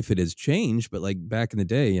real life, it has changed. But like back in the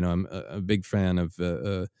day, I'm a big fan of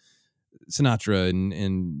Sinatra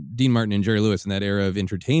and Dean Martin and Jerry Lewis in that era of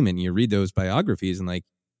entertainment. And you read those biographies and like,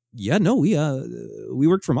 yeah, no, we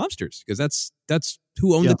worked for mobsters because that's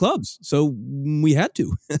who owned the clubs. So we had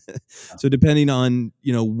to. So depending on,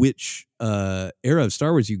 which era of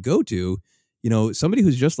Star Wars you go to, somebody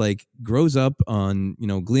who's just like grows up on,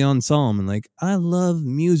 Gleon Psalm and like, I love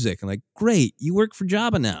music. And like, great, you work for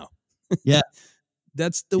Jabba now. Yeah.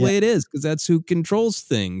 That's the way it is because that's who controls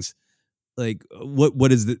things. Like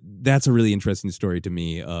what is that's a really interesting story to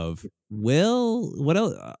me of, well, what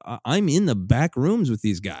else? I'm in the back rooms with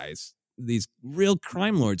these guys, these real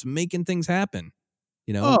crime lords making things happen.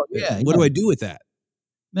 What do I do with that?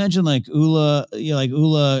 Imagine like Ula,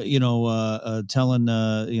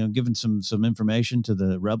 telling, giving some information to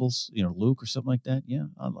the rebels, Luke or something like that. Yeah,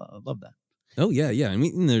 I love that. Oh yeah. I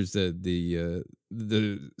mean, there's the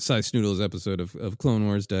Cy Snoodles episode of Clone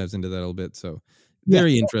Wars dives into that a little bit. So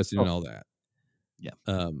very interested in all that.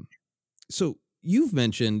 Yeah. So you've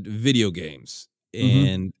mentioned video games,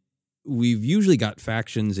 and we've usually got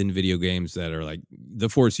factions in video games that are like the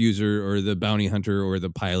Force user or the bounty hunter or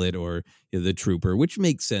the pilot or the trooper, which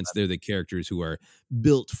makes sense. They're the characters who are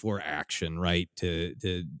built for action, right? To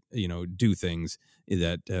do things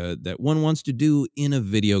that one wants to do in a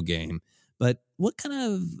video game. But what kind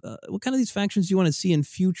of these factions do you want to see in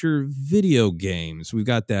future video games? We've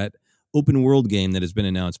got that open world game that has been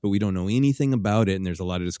announced, but we don't know anything about it. And there's a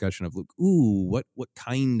lot of discussion of, what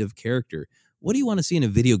kind of character? What do you want to see in a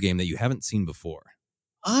video game that you haven't seen before?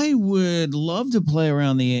 I would love to play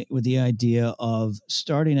around with the idea of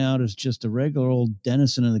starting out as just a regular old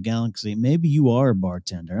denizen of the galaxy. Maybe you are a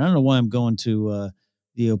bartender. I don't know why I'm going to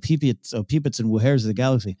the Opipits and Hares of the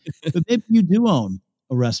Galaxy, but maybe you do own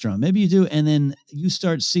a restaurant. Maybe you do. And then you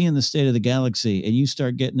start seeing the state of the galaxy and you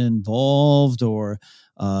start getting involved, or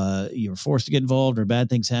you're forced to get involved, or bad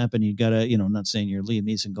things happen. You got to, I'm not saying you're Liam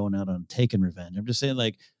Neeson going out on taking revenge. I'm just saying,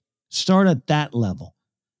 like, start at that level.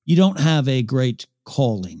 You don't have a great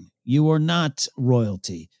calling. You are not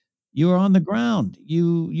royalty. You are on the ground.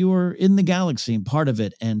 You are in the galaxy and part of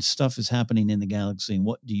it, and stuff is happening in the galaxy. And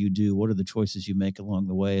what do you do? What are the choices you make along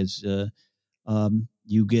the way as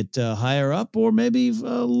you get higher up, or maybe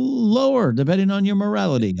lower, depending on your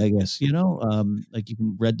morality, I guess, like you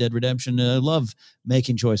can Red Dead Redemption. Love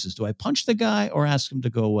making choices. Do I punch the guy or ask him to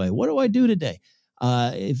go away? What do I do today?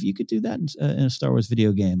 If you could do that in a Star Wars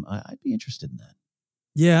video game, I'd be interested in that.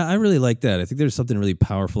 Yeah, I really like that. I think there's something really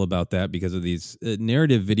powerful about that because of these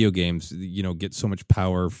narrative video games, get so much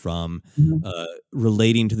power from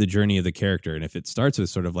relating to the journey of the character. And if it starts with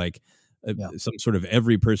sort of like some sort of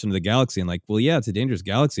every person of the galaxy and like, well, yeah, it's a dangerous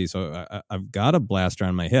galaxy. So I've got a blaster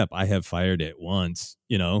on my hip. I have fired it once,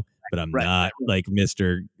 but I'm not like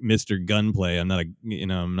Mr. Gunplay. I'm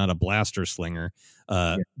not a blaster slinger.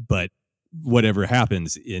 But whatever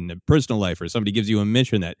happens in a personal life, or somebody gives you a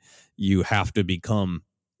mission that you have to become,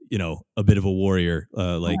 a bit of a warrior,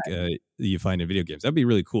 you find in video games. That'd be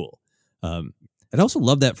really cool. I'd also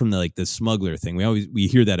love that from the smuggler thing. We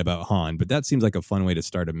hear that about Han, but that seems like a fun way to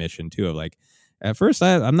start a mission too. Of like, at first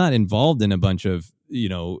I'm not involved in a bunch of,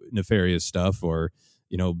 nefarious stuff or,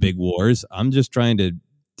 big wars. I'm just trying to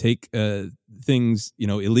take things,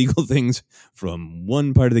 illegal things from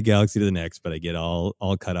one part of the galaxy to the next, but I get all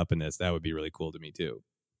caught up in this. That would be really cool to me too.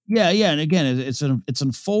 Yeah. And again, it's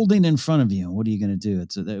unfolding in front of you. What are you going to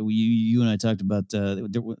do? You and I talked about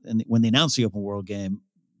when they announced the open world game,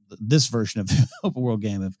 this version of the open world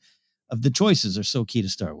game of the choices are so key to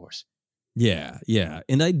Star Wars. Yeah.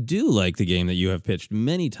 And I do like the game that you have pitched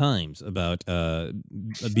many times about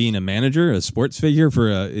being a manager, a sports figure for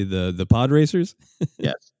the pod racers.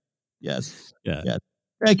 Yes. Yeah.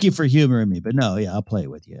 Thank you for humoring me, but no, I'll play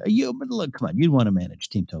it with you. But look, come on, you'd want to manage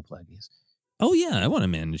Team Toe Plagueis. Oh yeah, I want to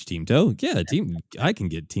manage Team Toe. Yeah, I can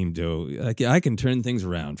get Team Toe. I can turn things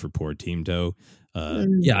around for poor Team Toe.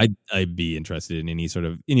 I'd be interested in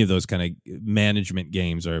any of those kind of management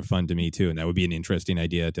games are fun to me too, and that would be an interesting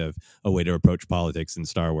idea to have a way to approach politics in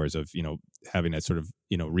Star Wars of having a sort of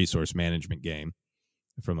resource management game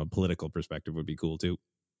from a political perspective would be cool too.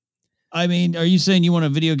 I mean, are you saying you want a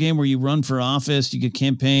video game where you run for office, you get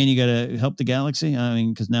campaign, you got to help the galaxy? I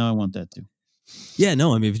mean, because now I want that too. Yeah,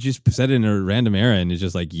 no, I mean, if you just set it in a random era and it's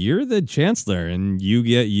just like, you're the chancellor and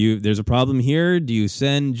there's a problem here. Do you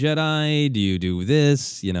send Jedi? Do you do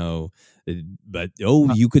this? But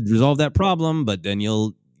you could resolve that problem, but then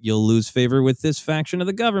you'll lose favor with this faction of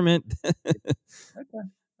the government. Okay.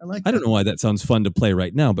 I don't know why that sounds fun to play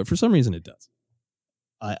right now, but for some reason it does.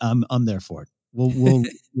 I'm there for it. We'll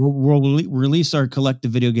release our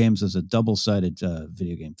collective video games as a double-sided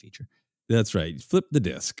video game feature. That's right. Flip the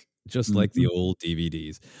disc. just like the old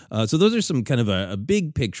DVDs. So those are some kind of a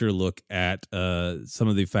big picture look at some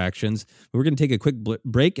of the factions. We're going to take a quick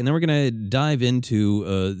break, and then we're going to dive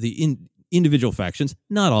into the individual factions.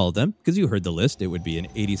 Not all of them, because you heard the list. It would be an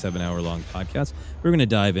 87-hour-long podcast. We're going to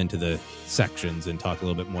dive into the sections and talk a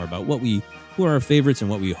little bit more about who are our favorites and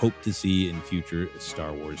what we hope to see in future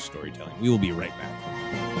Star Wars storytelling. We will be right back.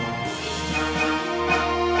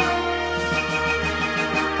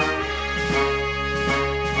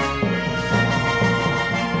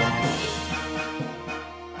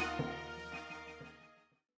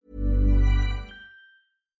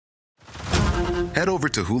 Head over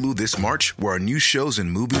to Hulu this March, where our new shows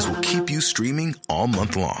and movies will keep you streaming all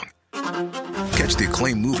month long. Catch the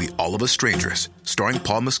acclaimed movie All of Us Strangers, starring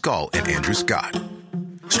Paul Mescal and Andrew Scott.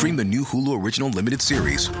 Stream the new Hulu original limited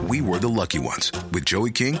series We Were the Lucky Ones with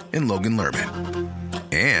Joey King and Logan Lerman.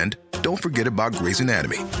 And don't forget about Grey's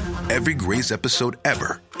Anatomy. Every Grey's episode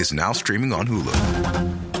ever is now streaming on Hulu.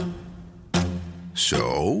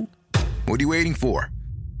 So, what are you waiting for?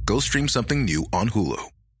 Go stream something new on Hulu.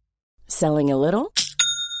 Selling a little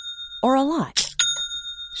or a lot?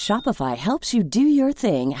 Shopify helps you do your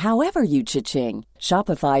thing however you cha-ching.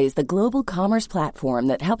 Shopify is the global commerce platform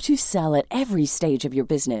that helps you sell at every stage of your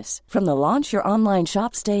business. From the launch your online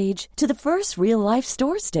shop stage to the first real-life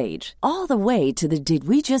store stage, all the way to the did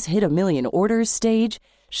we just hit a million orders stage.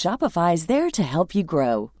 Shopify is there to help you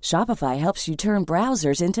grow. Shopify helps you turn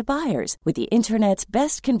browsers into buyers with the internet's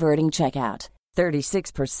best converting checkout.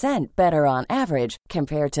 36% better on average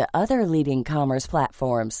compared to other leading commerce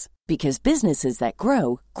platforms. Because businesses that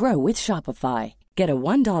grow, grow with Shopify. Get a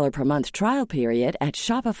 $1 per month trial period at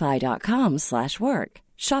shopify.com/work.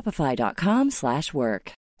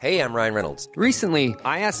 Shopify.com/work. Hey, I'm Ryan Reynolds. Recently,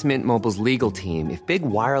 I asked Mint Mobile's legal team if big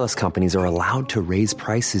wireless companies are allowed to raise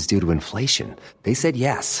prices due to inflation. They said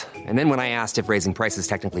yes. And then when I asked if raising prices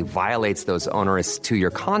technically violates those onerous 2-year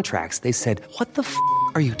contracts, they said, "What the f***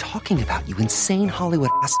 are you talking about, you insane Hollywood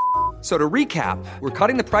ass?" So to recap, we're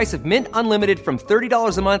cutting the price of Mint Unlimited from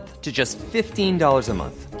 $30 a month to just $15 a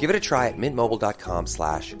month. Give it a try at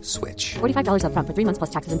mintmobile.com/switch. $45 up front for 3 months plus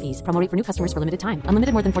taxes and fees. Promo rate for new customers for limited time.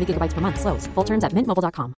 Unlimited more than 40 gigabytes per month. Slows full terms at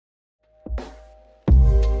mintmobile.com.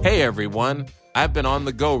 Hey everyone, I've been on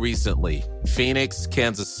the go recently. Phoenix,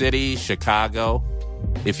 Kansas City, Chicago.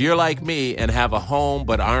 If you're like me and have a home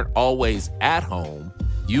but aren't always at home,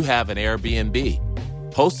 you have an Airbnb.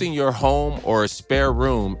 Hosting your home or a spare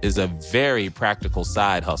room is a very practical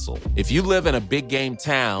side hustle. If you live in a big game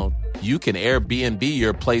town, you can Airbnb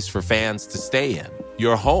your place for fans to stay in.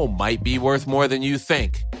 Your home might be worth more than you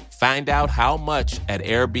think. Find out how much at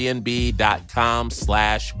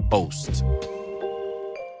airbnb.com/host.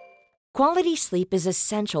 Quality sleep is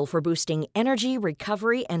essential for boosting energy,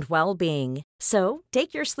 recovery, and well-being. So,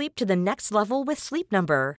 take your sleep to the next level with Sleep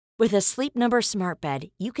Number. With a Sleep Number smart bed,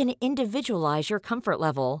 you can individualize your comfort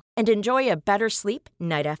level and enjoy a better sleep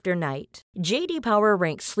night after night. J.D. Power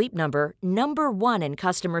ranks Sleep Number #1 in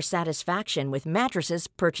customer satisfaction with mattresses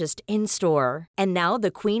purchased in-store. And now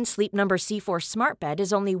the Queen Sleep Number C4 smart bed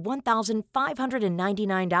is only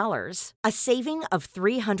 $1,599, a saving of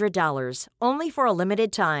 $300, only for a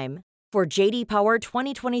limited time. For J.D. Power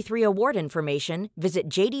 2023 award information, visit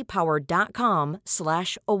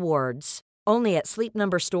jdpower.com/awards. Only at Sleep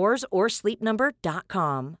Number stores or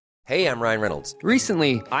sleepnumber.com. Hey, I'm Ryan Reynolds.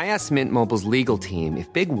 Recently, I asked Mint Mobile's legal team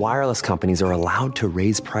if big wireless companies are allowed to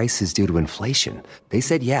raise prices due to inflation. They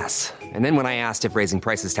said yes. And then when I asked if raising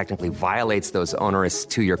prices technically violates those onerous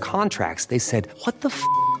 2-year contracts, they said, "What the f***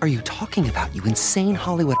 are you talking about, you insane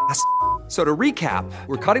Hollywood ass?" So to recap,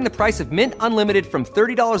 we're cutting the price of Mint Unlimited from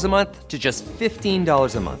 $30 a month to just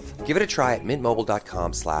 $15 a month. Give it a try at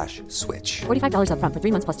mintmobile.com/switch. $45 up front for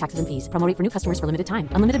 3 months plus taxes and fees. Promo rate for new customers for limited time.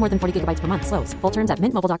 Unlimited more than 40 gigabytes per month. Slows full terms at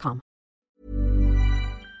mintmobile.com.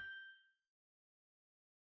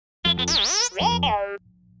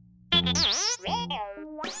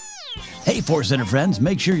 Hey, Force Center friends,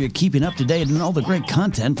 make sure you're keeping up to date on all the great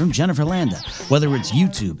content from Jennifer Landa. Whether it's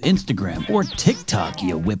YouTube, Instagram, or TikTok,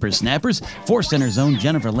 you whippersnappers, Force Center's own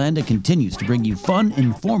Jennifer Landa continues to bring you fun,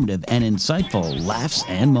 informative, and insightful laughs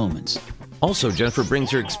and moments. Also, Jennifer brings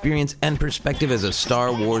her experience and perspective as a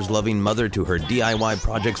Star Wars-loving mother to her DIY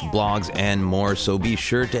projects, blogs, and more. So be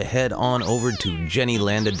sure to head on over to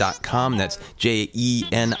JennyLanda.com. That's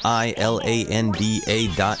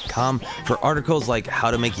JENILANDA.com for articles like how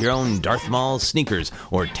to make your own Darth Maul sneakers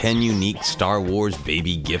or 10 unique Star Wars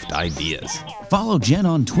baby gift ideas. Follow Jen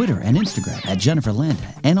on Twitter and Instagram at Jennifer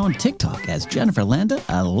Landa and on TikTok as Jennifer Landa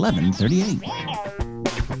 1138.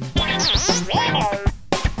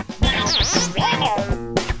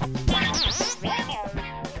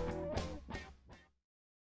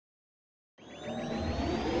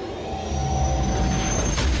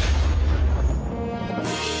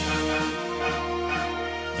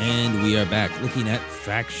 looking at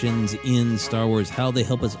factions in Star Wars, how they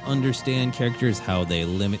help us understand characters, how they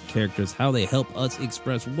limit characters, how they help us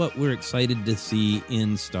express what we're excited to see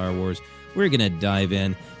in Star Wars. We're going to dive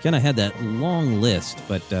in. Ken, I had that long list,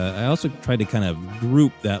 but I also tried to kind of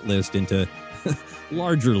group that list into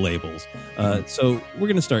larger labels. So we're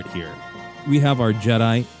going to start here. We have our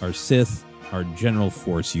Jedi, our Sith, our General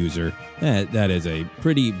Force user. That is a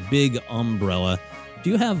pretty big umbrella. Do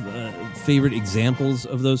you have favorite examples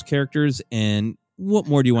of those characters? And what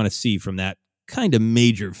more do you want to see from that kind of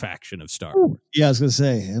major faction of Star Wars? Yeah, I was going to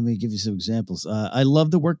say, let me give you some examples. I love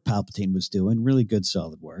the work Palpatine was doing. Really good,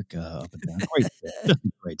 solid work up and down.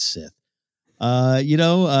 Great Sith. I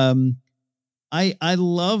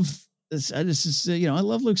love this. I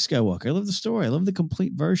love Luke Skywalker. I love the story. I love the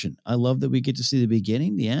complete version. I love that we get to see the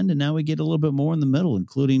beginning, the end, and now we get a little bit more in the middle,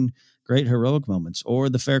 including great heroic moments or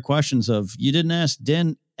the fair questions of, you didn't ask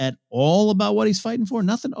Din at all about what he's fighting for?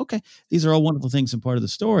 Nothing? Okay. These are all wonderful things and part of the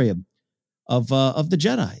story of the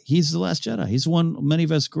Jedi. He's the last Jedi. He's the one many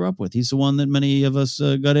of us grew up with. He's the one that many of us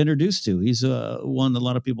got introduced to. He's one that a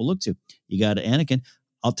lot of people look to. You got Anakin.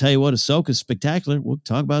 I'll tell you what, Ahsoka's spectacular. We'll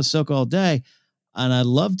talk about Ahsoka all day. And I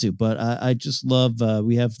love to, but I just love,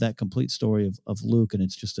 we have that complete story of Luke. And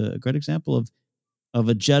it's just a great example of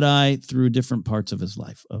a Jedi through different parts of his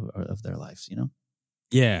life, of their lives, you know?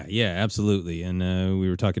 Yeah, absolutely. And we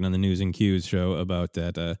were talking on the News and Cues show about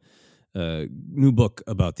that new book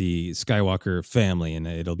about the Skywalker family, and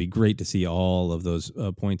it'll be great to see all of those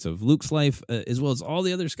points of Luke's life, as well as all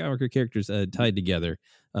the other Skywalker characters tied together.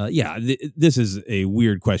 This is a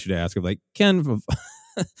weird question to ask of, like, Ken,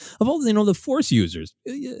 of all the Force users,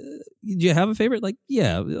 do you have a favorite? Like,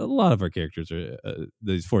 yeah, a lot of our characters are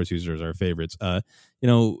these Force users are favorites.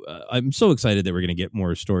 I'm so excited that we're going to get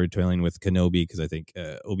more storytelling with Kenobi, because I think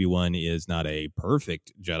Obi-Wan is not a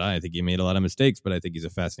perfect Jedi. I think he made a lot of mistakes, but I think he's a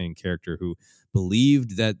fascinating character who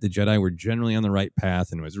believed that the Jedi were generally on the right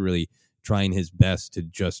path and was really trying his best to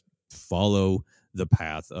just follow the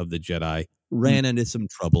path of the Jedi. Ran into some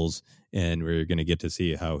troubles, and we're going to get to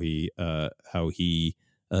see how he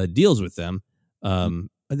deals with them.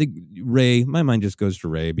 I think Rey, my mind just goes to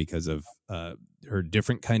Rey because of her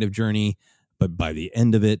different kind of journey, but by the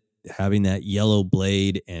end of it, having that yellow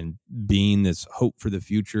blade and being this hope for the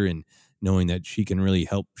future and knowing that she can really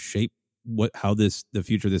help shape how the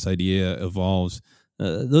future of this idea evolves.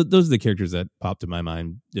 Those are the characters that popped in my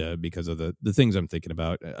mind because of the things I'm thinking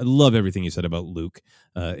about. I love everything you said about Luke,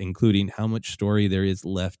 including how much story there is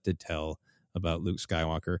left to tell about Luke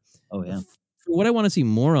Skywalker. Oh, yeah. For what I want to see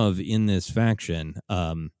more of in this faction,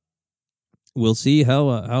 we'll see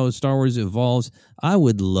how Star Wars evolves. I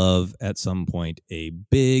would love at some point a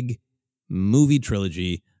big movie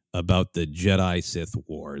trilogy about the Jedi Sith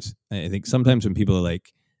Wars. I think sometimes when people are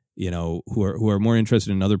like, who are more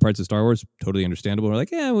interested in other parts of Star Wars, totally understandable. We're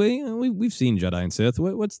like, yeah, we've seen Jedi and Sith.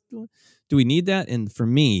 Do we need that? And for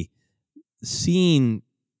me, seeing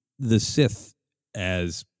the Sith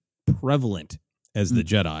as prevalent as the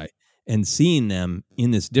Jedi and seeing them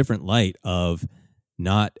in this different light of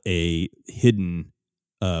not a hidden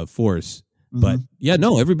force, but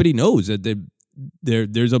everybody knows that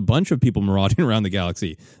there's a bunch of people marauding around the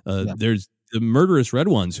galaxy. There's the murderous red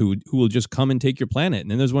ones who will just come and take your planet.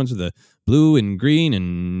 And then there's ones with the blue and green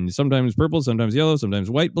and sometimes purple, sometimes yellow, sometimes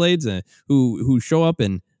white blades who show up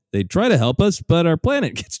and they try to help us, but our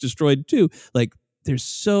planet gets destroyed too. Like, there's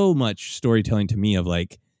so much storytelling to me of,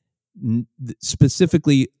 like,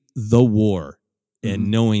 specifically the war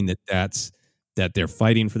and knowing that they're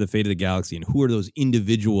fighting for the fate of the galaxy, and who are those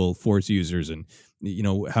individual Force users, and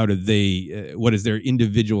how do they what is their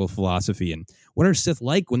individual philosophy, and what are Sith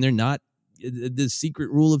like when they're not the secret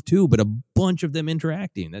rule of two, but a bunch of them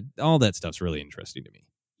interacting. All that stuff's really interesting to me.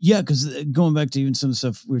 Yeah, because going back to even some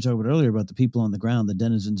stuff we were talking about earlier about the people on the ground, the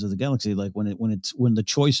denizens of the galaxy, like when the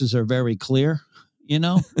choices are very clear,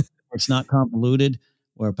 where it's not convoluted,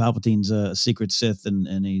 where Palpatine's a secret Sith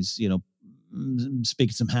and he's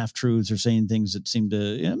speaking some half truths or saying things that seem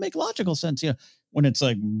to make logical sense. When it's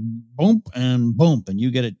like boom and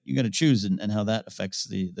you got to choose, and how that affects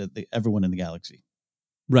the everyone in the galaxy.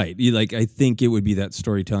 Right. I think it would be that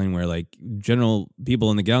storytelling where, like, general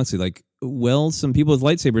people in the galaxy, like, well, some people with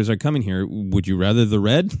lightsabers are coming here. Would you rather the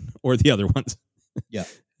red or the other ones? Yeah.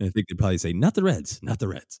 I think they'd probably say, not the reds. Right.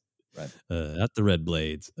 Not the red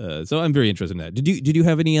blades. So I'm very interested in that. Did you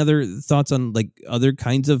have any other thoughts on, like, other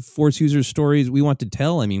kinds of Force user stories we want to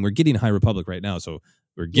tell? I mean, we're getting High Republic right now, so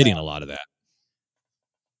we're getting a lot of that.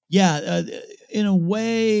 Yeah. In a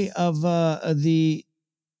way of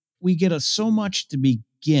we get so much to be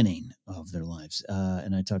beginning of their lives.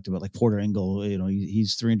 And I talked about like Porter Engle,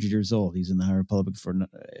 he's 300 years old. He's in the High Republic for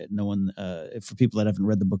no one, for people that haven't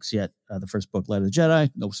read the books yet. The first book, Light of the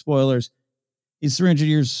Jedi, no spoilers. He's 300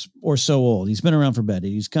 years or so old. He's been around for a bit.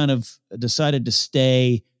 He's kind of decided to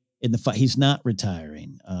stay in the fight. He's not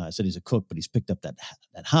retiring. I said he's a cook, but he's picked up that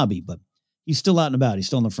hobby, but he's still out and about. He's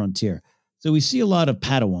still on the frontier. So we see a lot of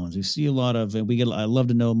Padawans. We see a lot of, and I love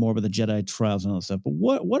to know more about the Jedi trials and all that stuff. But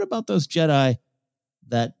what about those Jedi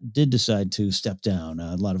that did decide to step down?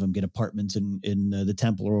 A lot of them get apartments in the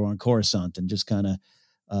temple or on Coruscant and just kind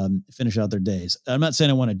of finish out their days. I'm not saying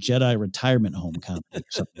I want a Jedi retirement home company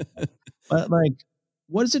or something, but like,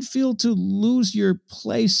 what does it feel to lose your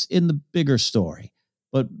place in the bigger story?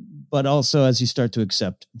 But also as you start to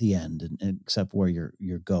accept the end and accept where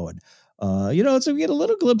you're going. So we get a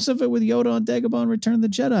little glimpse of it with Yoda on Dagobah, Return of the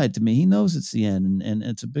Jedi. To me, he knows it's the end, and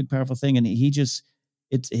it's a big, powerful thing. And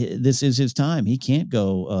this is his time. He can't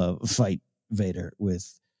go fight Vader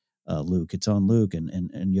with Luke. It's on Luke, and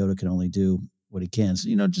Yoda can only do what he can.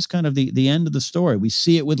 So, just kind of the end of the story. We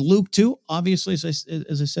see it with Luke too, obviously,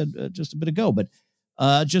 as I said just a bit ago. But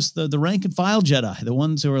just the rank and file Jedi, the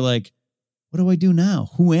ones who are like, what do I do now?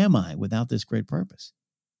 Who am I without this great purpose?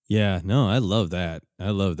 Yeah, no, I love that.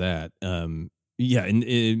 And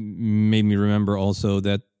it made me remember also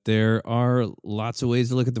that there are lots of ways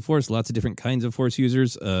to look at the Force, lots of different kinds of Force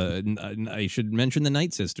users. I should mention the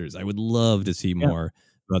Night Sisters. I would love to see more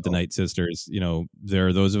about the Night Sisters. There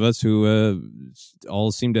are those of us who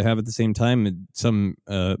all seem to have at the same time some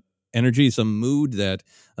energy, some mood that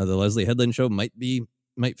the Leslie Headland show might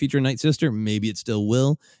feature a Night Sister. Maybe it still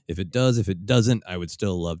will. If it does, if it doesn't, I would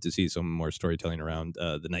still love to see some more storytelling around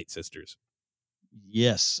the Night Sisters.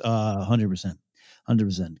 Yes, 100%.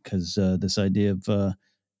 Because this idea of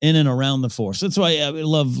in and around the Force. That's why I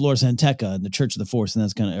love Lor San Tekka and the Church of the Force, and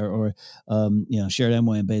that's kind of, Shared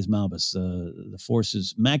Emway and Baze Malbus. The Force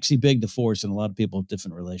is Maxi Big, the Force, and a lot of people have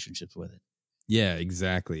different relationships with it. Yeah,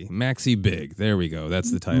 exactly. Maxi Big. There we go. That's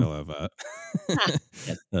the title of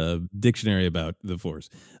a dictionary about the Force.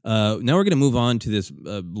 Now we're going to move on to this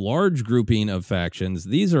large grouping of factions.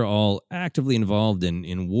 These are all actively involved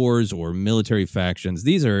in wars or military factions.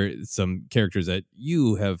 These are some characters that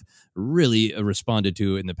you have really responded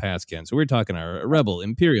to in the past, Ken. So we're talking our Rebel,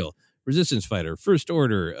 Imperial, Resistance Fighter, First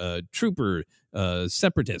Order, Trooper,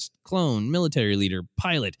 Separatist, Clone, Military Leader,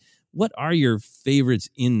 Pilot. What are your favorites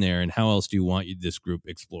in there, and how else do you want this group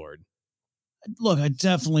explored? Look, I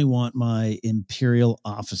definitely want my Imperial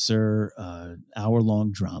officer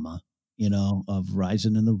hour-long drama, of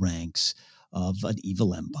rising in the ranks of an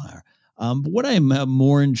evil empire. But what I'm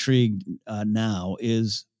more intrigued now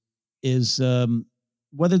is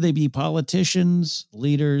whether they be politicians,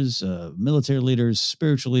 leaders, military leaders,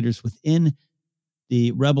 spiritual leaders within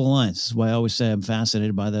the Rebel Alliance. This is why I always say I'm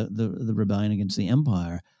fascinated by the rebellion against the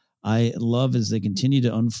Empire. I love as they continue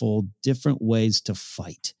to unfold different ways to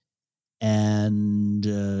fight. And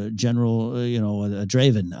General,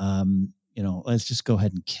 Draven, let's just go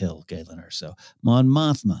ahead and kill Galen Erso. Mon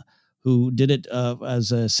Mothma, who did it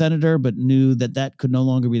as a senator, but knew that could no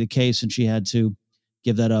longer be the case, and she had to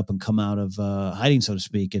give that up and come out of hiding, so to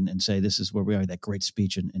speak, and say, this is where we are, that great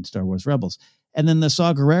speech in Star Wars Rebels. And then the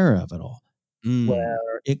Saw Gerrera of it all,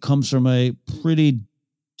 where it comes from a pretty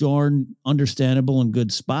darn understandable and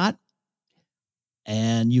good spot.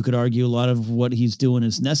 And you could argue a lot of what he's doing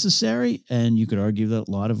is necessary, and you could argue that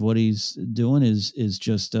a lot of what he's doing is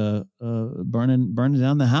just burning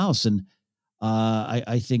down the house. And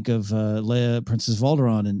I think of Leia, Princess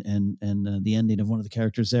Valderon, and the ending of one of the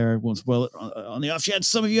characters there. I won't spoil it on the off chance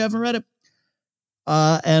some of you haven't read it.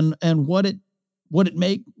 And what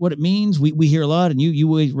it means. We hear a lot, and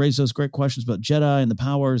you raise those great questions about Jedi and the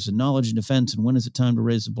powers and knowledge and defense, and when is it time to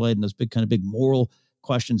raise the blade, and those big moral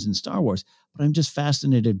questions in Star Wars. But I'm just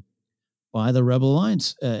fascinated by the Rebel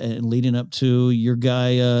Alliance and leading up to your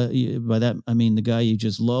guy. By that I mean the guy you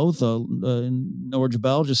just loathe, Noah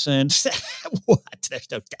Jabal, just saying, "What?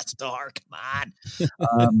 There's no Death Star. Come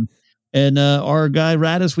on." And our guy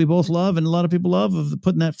Radis, we both love, and a lot of people love, of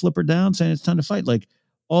putting that flipper down, saying it's time to fight. Like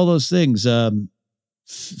all those things.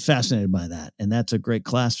 Fascinated by that, and that's a great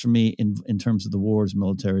class for me in terms of the wars,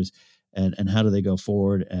 militaries, and how do they go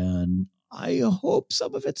forward. And I hope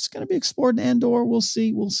some of it's going to be explored in Andor. We'll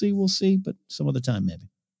see, but some other time maybe.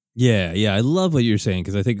 Yeah. I love what you're saying,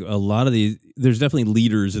 because I think a lot of there's definitely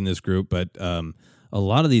leaders in this group, but a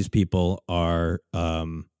lot of these people are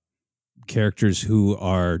characters who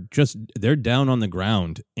are they're down on the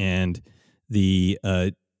ground, and the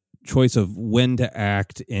choice of when to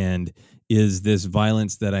act, and is this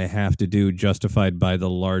violence that I have to do justified by the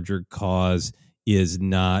larger cause is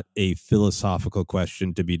not a philosophical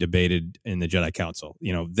question to be debated in the Jedi Council.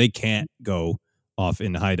 You know, they can't go off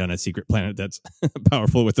and hide on a secret planet that's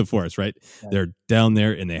powerful with the Force, right? They're down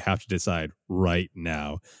there and they have to decide right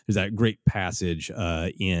now. There's that great passage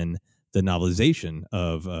in the novelization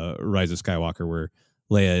of Rise of Skywalker where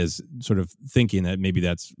Leia is sort of thinking that maybe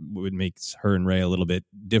that's what makes her and Rey a little bit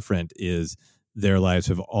different, is their lives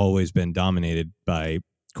have always been dominated by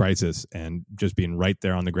crisis and just being right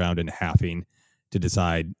there on the ground and having to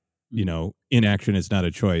decide, you know, inaction is not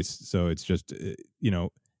a choice. So it's just, you know,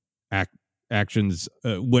 actions.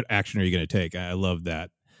 What action are you going to take? I love that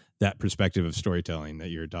perspective of storytelling that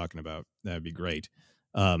you're talking about. That'd be great.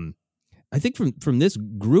 I think from this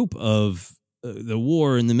group of the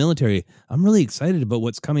war and the military, I'm really excited about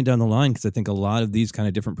what's coming down the line, because I think a lot of these kind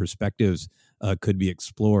of different perspectives could be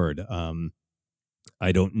explored.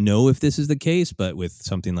 I don't know if this is the case, but with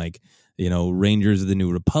something like, you know, Rangers of the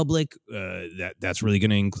New Republic, that's really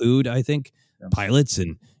going to include, I think, pilots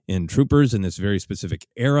and troopers in this very specific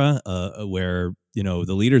era where, you know,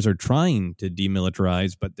 the leaders are trying to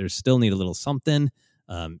demilitarize, but they still need a little something.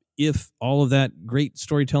 If all of that great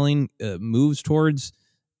storytelling moves towards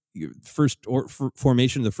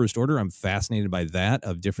formation of the First Order, I'm fascinated by that,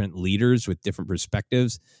 of different leaders with different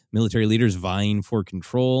perspectives, military leaders vying for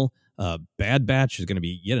control. Bad Batch is going to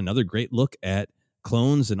be yet another great look at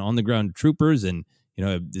clones and on-the-ground troopers, and, you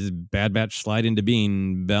know, does Bad Batch slide into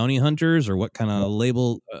being bounty hunters, or what kind of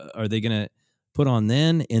label are they going to put on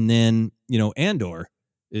then? And then, you know, Andor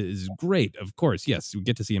is great, of course. Yes, we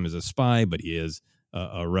get to see him as a spy, but he is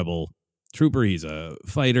a rebel trooper. He's a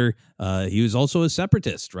fighter. He was also a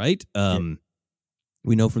separatist, right?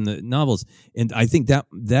 We know from the novels, and I think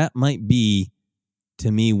that might be,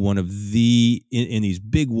 to me, one of the in these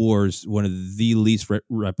big wars, one of the least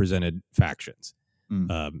represented factions.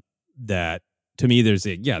 That, to me,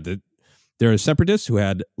 there are separatists who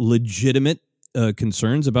had legitimate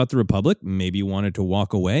concerns about the Republic, maybe wanted to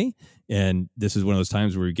walk away, and this is one of those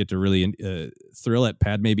times where we get to really thrill at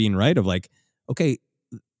Padme being right, of like, okay,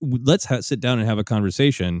 let's sit down and have a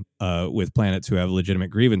conversation with planets who have legitimate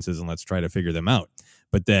grievances, and let's try to figure them out.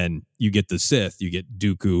 But then you get the Sith, you get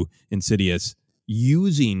Dooku, Insidious,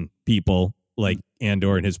 using people like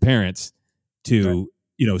Andor and his parents to,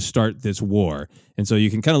 you know, start this war. And so you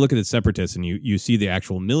can kind of look at the separatists, and you see the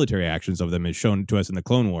actual military actions of them as shown to us in the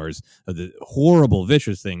Clone Wars, the horrible,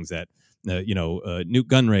 vicious things that, Nute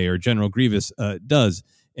Gunray or General Grievous does.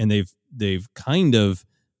 And they've kind of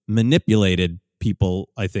manipulated people,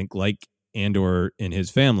 I think, like Andor and his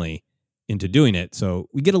family into doing it. So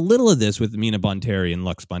we get a little of this with Mina Bonteri and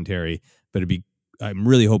Lux Bonteri, but I'm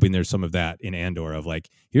really hoping there's some of that in Andor, of like,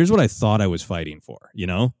 here's what I thought I was fighting for, you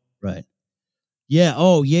know? Right. Yeah.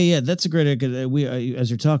 Oh, yeah. That's a great idea. We, as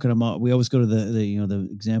you're talking about, we always go to the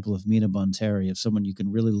example of Mina Bonteri, of someone you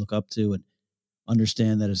can really look up to and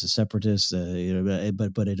understand that as a separatist,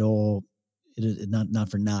 but it all,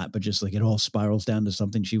 but just like it all spirals down to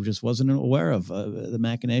something she just wasn't aware of, the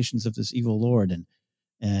machinations of this evil lord.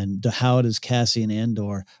 And how does Cassian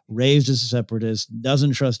Andor, raised as a separatist,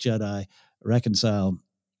 doesn't trust Jedi, reconcile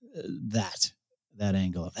that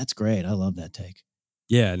angle? That's great. I love that take.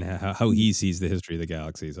 Yeah, and how he sees the history of the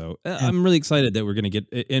galaxy. So I'm really excited that we're going to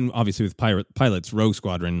get, and obviously with pilots, Rogue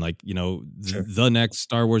Squadron, like, you know, the next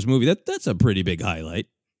Star Wars movie, that's a pretty big highlight.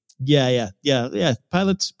 Yeah.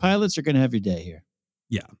 Pilots are going to have your day here.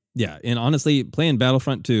 Yeah. And honestly, playing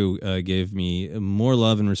Battlefront 2 gave me more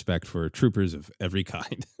love and respect for troopers of every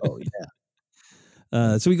kind. Oh,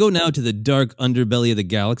 yeah. So we go now to the dark underbelly of the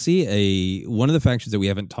galaxy, one of the factions that we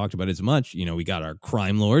haven't talked about as much. You know, we got our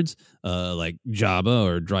crime lords like Jabba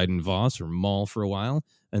or Dryden Voss or Maul for a while.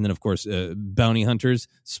 And then, of course, bounty hunters,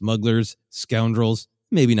 smugglers, scoundrels.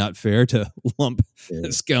 Maybe not fair to lump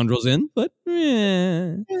scoundrels in, but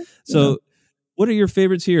So what are your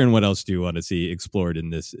favorites here, and what else do you want to see explored in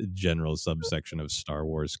this general subsection of Star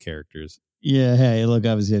Wars characters? Yeah, hey, look,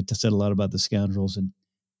 obviously I said a lot about the scoundrels, and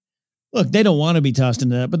look, they don't want to be tossed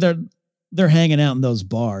into that, but they're hanging out in those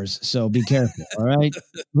bars, so be careful, all right?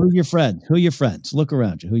 Who are your friends? Look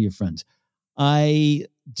around you. Who are your friends? I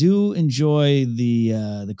do enjoy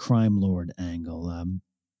the crime lord angle.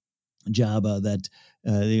 Jabba, that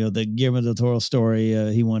the Guillermo del Toro story,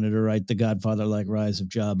 he wanted to write the Godfather-like Rise of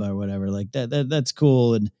Jabba or whatever, like that's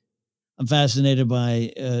cool. And I'm fascinated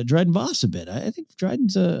by Dryden Voss a bit. I think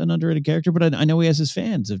Dryden's an underrated character, but I know he has his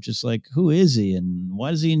fans of just like, who is he and why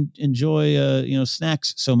does he enjoy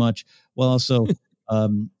snacks so much, while also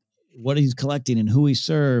what he's collecting and who he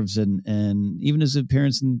serves, and even his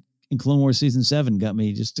appearance in Clone Wars season 7 got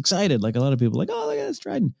me just excited. Like a lot of people, like, oh, look at this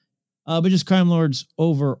Dryden. But just crime lords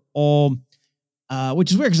overall,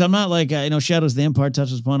 which is weird because I'm not like, Shadows of the Empire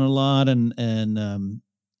touches upon it a lot and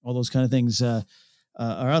all those kind of things are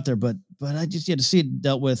out there. But I just to see it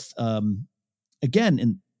dealt with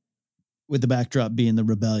again with the backdrop being the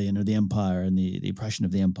rebellion or the empire and the oppression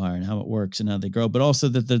of the empire and how it works and how they grow, but also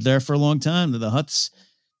that they're there for a long time. The Hutts,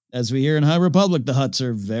 as we hear in High Republic, the Hutts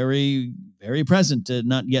are very, very present,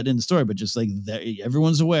 not yet in the story, but just like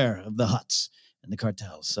everyone's aware of the Hutts and the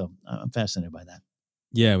cartels. So I'm fascinated by that.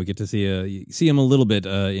 Yeah, we get to see him a little bit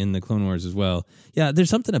in the Clone Wars as well. Yeah, there's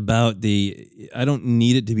something about I don't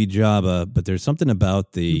need it to be Jabba, but there's something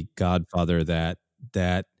about the Godfather that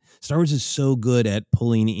Star Wars is so good at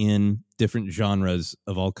pulling in different genres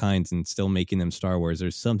of all kinds and still making them Star Wars.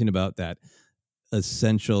 There's something about that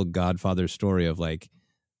essential Godfather story of like,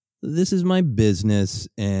 this is my business,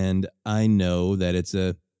 and I know that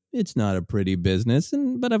it's not a pretty business,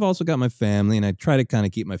 but I've also got my family, and I try to kind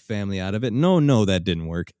of keep my family out of it. No, that didn't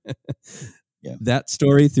work. Yeah. That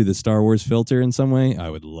story through the Star Wars filter in some way,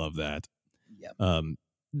 I would love that. Yeah.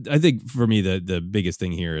 I think for me, the biggest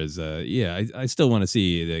thing here is, I still want to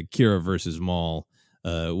see the Kira versus Maul.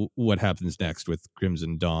 What happens next with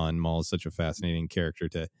Crimson Dawn? Maul is such a fascinating character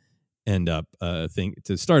to end up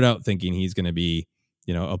to start out thinking he's going to be,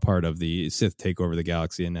 a part of the Sith take over the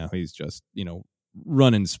galaxy, and now he's just,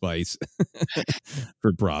 running spice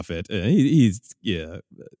for profit. He's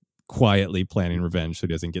quietly planning revenge so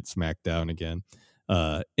he doesn't get smacked down again.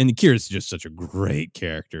 And Kira's just such a great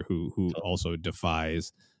character who also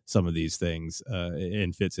defies some of these things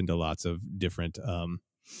and fits into lots of different. I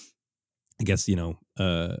guess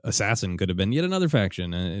assassin could have been yet another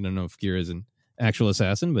faction. I don't know if Kira is an actual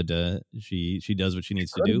assassin, but she does what she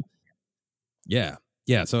needs to do. Yeah.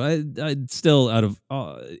 So I still out of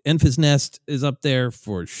Enfys Nest is up there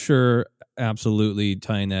for sure. Absolutely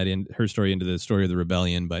tying that in her story into the story of the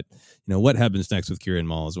rebellion. But what happens next with Kira and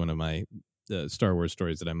Maul is one of my Star Wars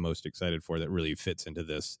stories that I'm most excited for that really fits into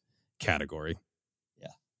this category.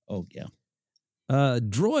 Yeah. Oh yeah.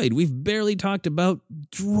 Droid. We've barely talked about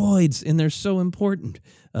droids, and they're so important.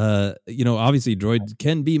 Obviously droids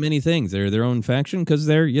can be many things. They're their own faction because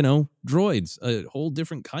they're, droids, a whole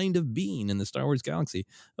different kind of being in the Star Wars galaxy.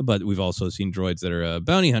 But we've also seen droids that are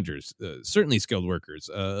bounty hunters, certainly skilled workers,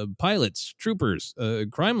 pilots, troopers,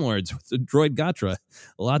 crime lords, the droid Gatra,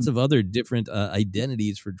 lots of other different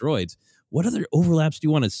identities for droids. What other overlaps do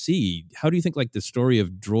you want to see? How do you think like the story of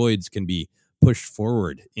droids can be pushed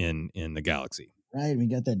forward in the galaxy? Right, we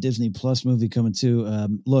got that Disney Plus movie coming too.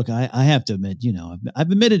 Look, I have to admit,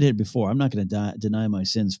 I've admitted it before. I'm not going to deny my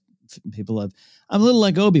sins. I'm a little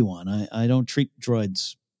like Obi-Wan. I don't treat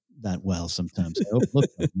droids that well sometimes.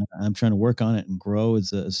 I'm trying to work on it and grow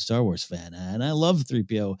as a Star Wars fan. And I love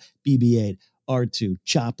 3PO, BB-8, R2,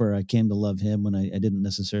 Chopper. I came to love him when I didn't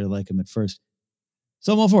necessarily like him at first.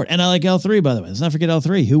 So I'm all for it. And I like L3, by the way. Let's not forget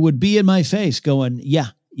L3, who would be in my face going, yeah,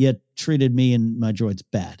 you treated me and my droids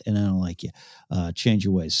bad, and I don't like you. Change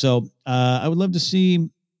your ways. So I would love to see,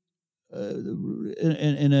 I'd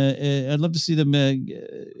love to see them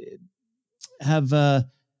have a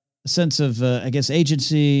sense of,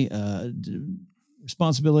 agency,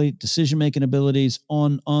 responsibility, decision-making abilities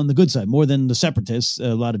on the good side, more than the Separatists.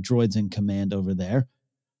 A lot of droids in command over there.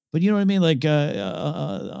 But you know what I mean? Like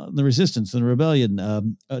the Resistance and the Rebellion,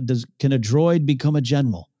 can a droid become a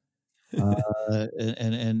general?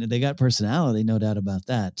 And they got personality, no doubt about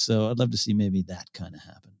that. So I'd love to see maybe that kind of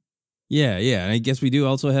happen. Yeah. And I guess we do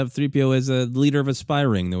also have 3PO as a leader of a spy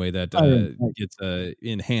ring, the way that gets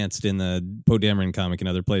enhanced in the Poe Dameron comic and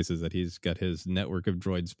other places, that he's got his network of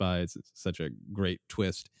droid spies. It's such a great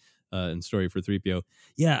twist and story for 3PO.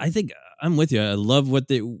 Yeah, I think I'm with you. I love what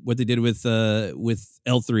they did with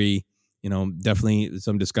L3. Definitely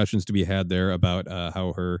some discussions to be had there about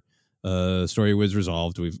how her story was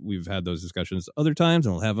resolved. We've had those discussions other times,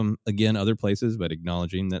 and we'll have them again other places, but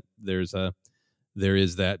acknowledging that there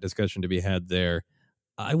is that discussion to be had there.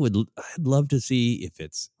 I'd love to see if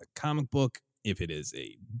it's a comic book, if it is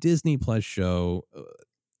a Disney Plus show.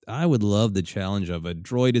 I would love the challenge of a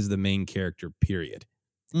droid as the main character, period.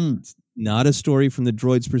 It's not a story from the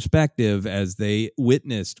droid's perspective as they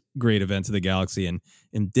witnessed great events of the galaxy and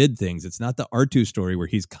did things. It's not the R2 story where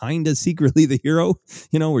he's kind of secretly the hero,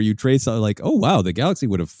 where you trace out like, oh, wow, the galaxy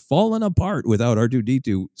would have fallen apart without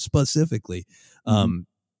R2-D2 specifically.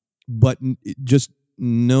 But just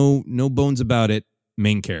no bones about it,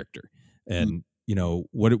 main character. And,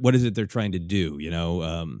 what is it they're trying to do?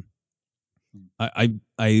 I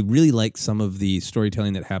really like some of the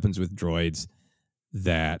storytelling that happens with droids,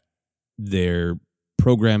 that their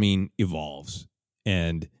programming evolves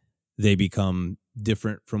and they become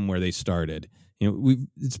different from where they started.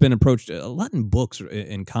 It's been approached a lot in books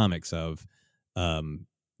and comics of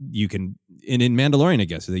you can, and in Mandalorian, I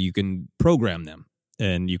guess, that you can program them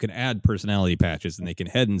and you can add personality patches and they can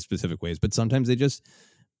head in specific ways, but sometimes they just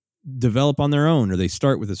develop on their own, or they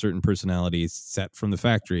start with a certain personality set from the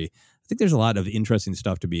factory. I think there's a lot of interesting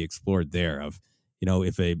stuff to be explored there of,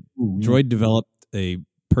 if a droid developed a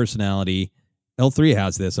personality, L3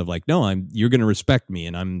 has this of like, no, you're going to respect me,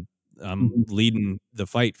 and I'm leading the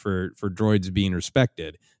fight for droids being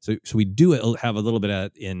respected. So we do have a little bit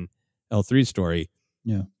of that in L3's story.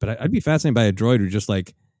 Yeah. But I'd be fascinated by a droid who just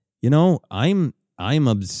like, I'm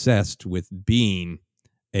obsessed with being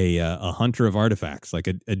a hunter of artifacts, like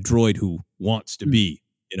a droid who wants to be,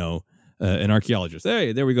 an archaeologist.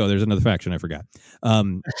 Hey, there we go. There's another faction I forgot.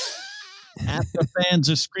 Half the fans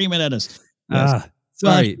are screaming at us. Yes.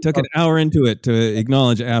 Sorry, took an hour into it to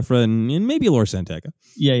acknowledge Aphra and maybe Lor San Tekka.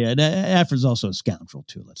 Yeah. And Aphra's also a scoundrel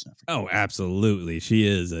too. Let's not forget. Oh, absolutely. She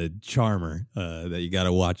is a charmer that you got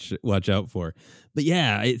to watch out for. But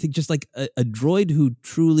yeah, I think just like a droid who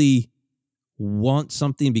truly wants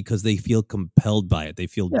something because they feel compelled by it. They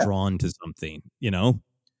feel drawn to something, Yeah,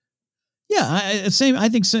 I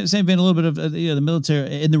think same vein, a little bit of the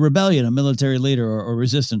military in the rebellion, a military leader or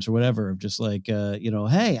resistance or whatever. Just like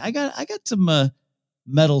hey, I got some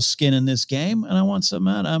metal skin in this game, and I want some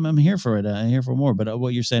out. I'm here for it. I'm here for more. But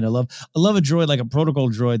what you're saying, I love a droid, like a protocol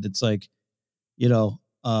droid that's like,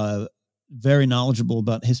 very knowledgeable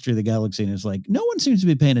about history of the galaxy, and is like, no one seems to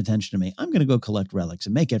be paying attention to me. I'm going to go collect relics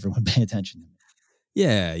and make everyone pay attention to me.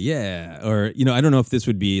 Yeah. Or, I don't know if this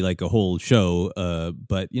would be like a whole show,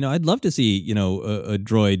 but, I'd love to see, a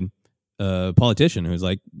droid politician who's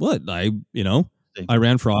like, what? I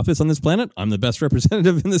ran for office on this planet. I'm the best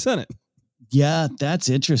representative in the Senate. Yeah, that's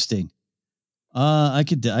interesting. I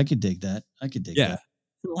could dig that. Yeah.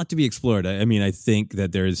 A lot to be explored. I mean, I think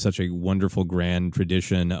that there is such a wonderful grand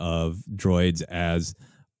tradition of droids as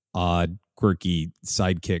odd, quirky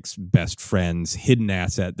sidekicks, best friends, hidden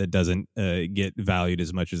asset that doesn't get valued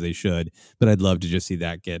as much as they should. But I'd love to just see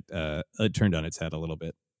that get turned on its head a little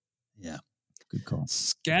bit. Yeah, good call.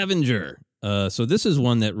 Scavenger. So this is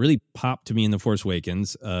one that really popped to me in The Force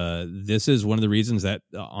Awakens. This is one of the reasons that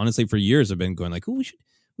honestly for years I've been going like, oh,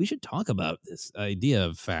 we should talk about this idea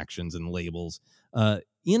of factions and labels.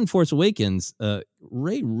 In Force Awakens,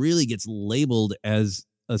 Rey really gets labeled as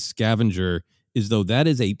a scavenger, as though that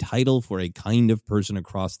is a title for a kind of person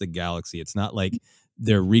across the galaxy. It's not like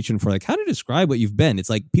they're reaching for like how to describe what you've been. It's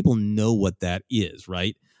like people know what that is,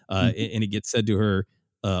 right? And it gets said to her,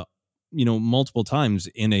 multiple times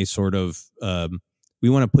in a sort of we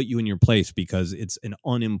want to put you in your place because it's an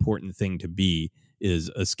unimportant thing to be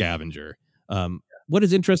is a scavenger. What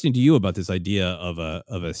is interesting to you about this idea of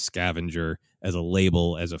a scavenger as a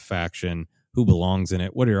label, as a faction? Who belongs in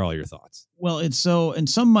it? What are all your thoughts? Well, it's so, and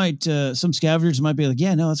some scavengers might be like,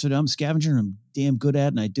 yeah, no, that's what I'm a scavenger and I'm damn good at,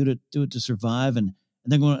 and I do it to survive, and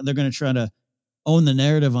they're going to try to own the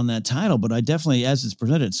narrative on that title. But I definitely, as it's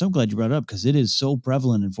presented, so glad you brought it up because it is so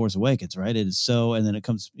prevalent in Force Awakens, right? It is so, and then it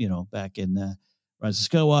comes, back in Rise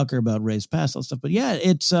of Skywalker about Rey's past, all stuff. But yeah,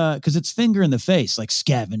 it's because it's finger in the face, like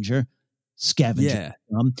scavenger. Yeah.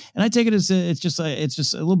 And I take it as it's just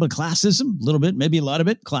a little bit of classism, a little bit, maybe a lot of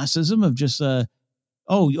it, classism of just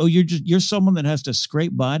you're someone that has to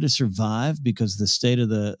scrape by to survive because the state of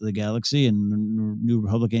the galaxy and New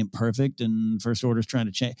Republic ain't perfect, and First Order's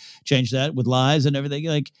trying to change that with lies and everything,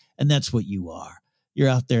 like, and that's what you are. You're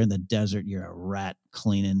out there in the desert, you're a rat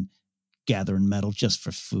cleaning, gathering metal just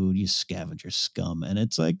for food, you scavenger scum. And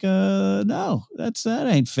it's like, no, that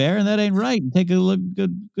ain't fair and that ain't right. And take a look,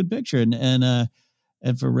 good picture. And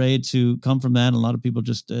for Rey to come from that, and a lot of people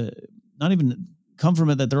just not even come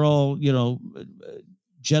from it, that they're all,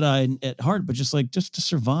 Jedi at heart, but just to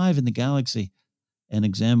survive in the galaxy and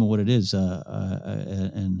examine what it is.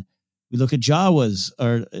 And we look at Jawas,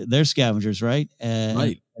 or they're scavengers, right?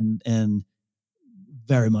 Right. And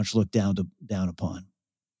very much looked down upon.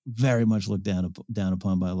 Very much looked down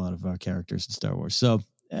upon by a lot of our characters in Star Wars. So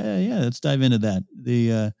let's dive into that.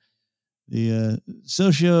 The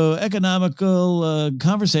socio-economical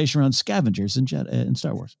conversation around scavengers in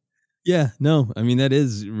Star Wars. Yeah, no, I mean, that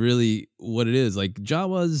is really what it is. Like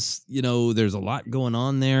Jawas, there's a lot going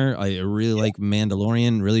on there. I really like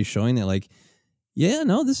Mandalorian really showing that, like, yeah,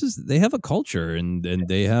 no, they have a culture and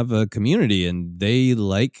they have a community and they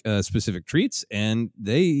like specific treats and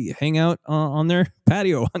they hang out on their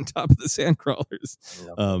patio on top of the sandcrawlers.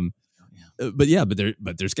 But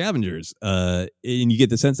they're scavengers. And you get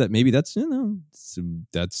the sense that maybe that's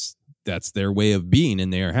their way of being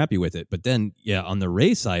and they are happy with it. But then, on the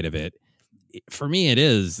Rey side of it, for me, it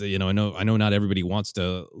is, I know not everybody wants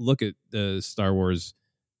to look at Star Wars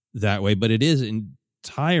that way, but it is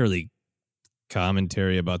entirely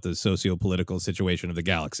commentary about the socio-political situation of the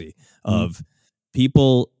galaxy, of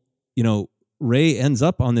people, Rey ends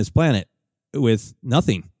up on this planet with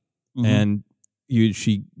nothing. And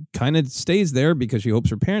she kind of stays there because she hopes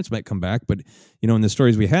her parents might come back. But, in the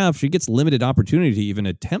stories we have, she gets limited opportunity to even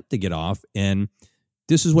attempt to get off. And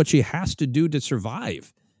this is what she has to do to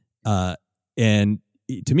survive. And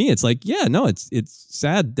to me, it's like, it's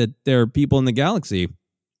sad that there are people in the galaxy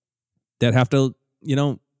that have to,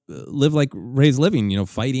 live like Rey's living,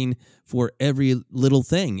 fighting for every little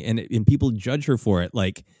thing. And people judge her for it.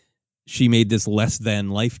 Like she made this less than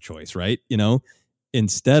life choice, right?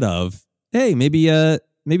 Instead of, hey, maybe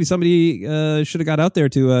somebody should have got out there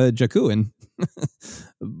to Jakku and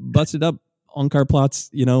busted up Unkar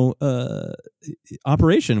Plutt's,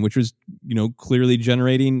 operation, which was, clearly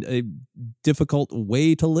generating a difficult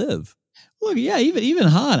way to live. Look, yeah, even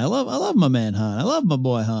Han. I love my man Han. I love my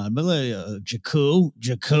boy Han. But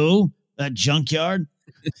Jakku, that junkyard,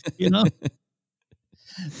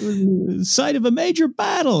 site of a major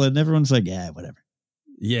battle, and everyone's like, yeah, whatever.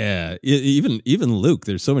 Yeah, even Luke,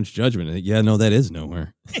 there's so much judgment. Yeah, no, that is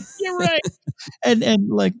nowhere. You're right. and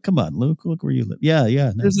like, come on, Luke, look where you live. Yeah.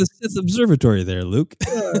 No. There's a Sith observatory there, Luke.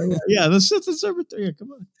 yeah, the Sith observatory. Yeah,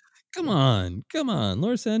 come on.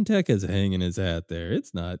 Lor San Tekka's hanging his hat there.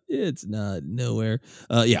 It's not nowhere.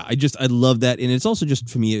 I love that. And it's also just,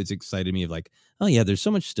 for me, it's excited me of like, oh yeah, there's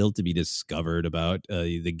so much still to be discovered about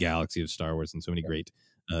the galaxy of Star Wars, and so many great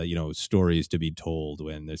stories to be told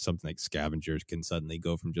when there's something like Scavengers can suddenly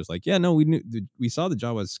go from just like, we saw the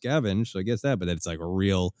Jawas scavenge, so I guess that, but then it's like a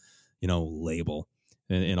real, label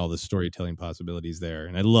and all the storytelling possibilities there.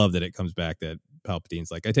 And I love that it comes back that Palpatine's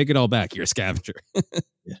like, I take it all back, you're a scavenger.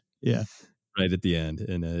 Yeah. Right at the end,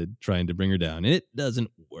 and trying to bring her down. And it doesn't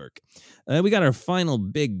work. We got our final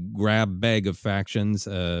big grab bag of factions,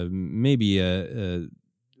 maybe a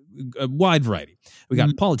wide variety. We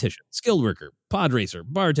got politician, skilled worker, pod racer,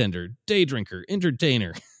 bartender, day drinker,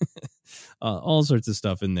 entertainer, all sorts of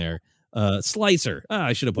stuff in there. Slicer.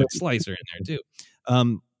 I should have put Slicer in there too.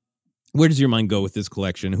 Where does your mind go with this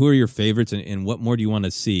collection? Who are your favorites, and what more do you want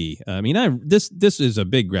to see? I mean, this is a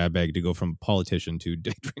big grab bag to go from politician to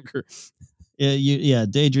day drinker.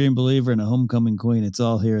 Daydream believer and a homecoming queen. It's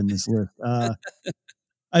all here in this list.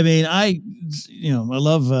 I mean, I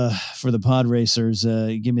love for the pod racers.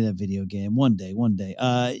 Give me that video game one day.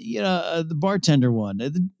 The bartender one,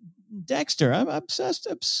 Dexter. I'm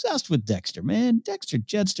obsessed with Dexter, man.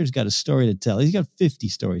 Jetster's got a story to tell. He's got 50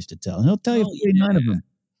 stories to tell, and he'll tell you 49 of them.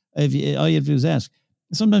 All you have to do is ask.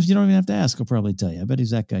 Sometimes you don't even have to ask. He'll probably tell you. I bet he's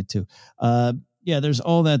that guy too. There's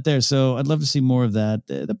all that there. So I'd love to see more of that.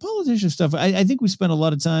 The politician stuff. I think we spent a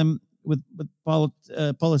lot of time with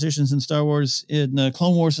politicians in Star Wars, in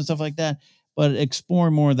Clone Wars and stuff like that. But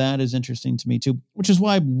exploring more of that is interesting to me too, which is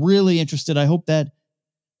why I'm really interested. I hope that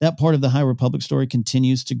part of the High Republic story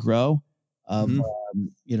continues to grow.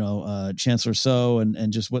 Chancellor So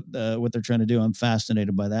and just what they're trying to do. I'm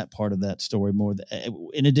fascinated by that part of that story more,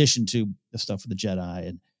 in addition to the stuff with the Jedi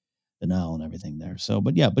and the Nile and everything there. So,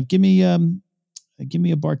 but give me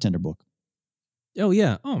a bartender book. Oh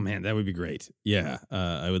yeah. Oh man, that would be great. Yeah.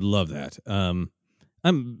 I would love that.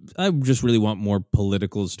 I just really want more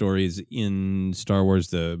political stories in Star Wars,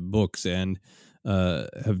 the books, and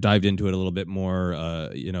have dived into it a little bit more.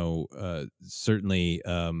 Certainly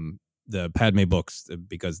the Padme books,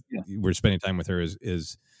 because we're spending time with her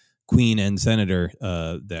as Queen and Senator,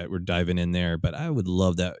 that we're diving in there. But I would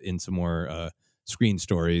love that in some more screen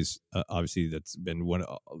stories. Obviously, that's been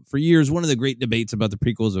for years one of the great debates about the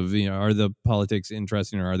prequels of, are the politics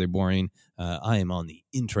interesting or are they boring? I am on the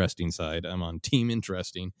interesting side. I'm on team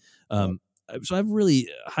interesting. So I have really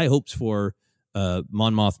high hopes for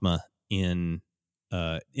Mon Mothma in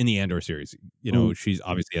the Andor series. She's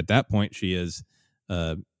obviously at that point she is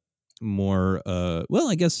more.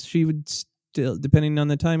 I guess she would still, depending on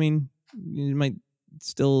the timing, might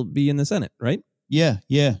still be in the Senate, right? Yeah,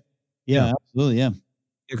 absolutely, yeah.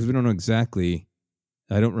 Because we don't know exactly.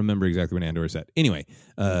 I don't remember exactly when Andor is at. Anyway,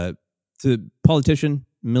 to politician,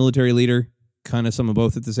 military leader, kind of some of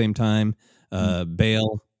both at the same time.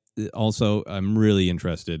 Bail. Also, I'm really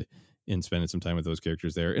interested in spending some time with those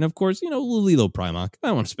characters there. And of course, Lilo Primarch.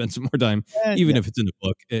 I want to spend some more time, even if it's in a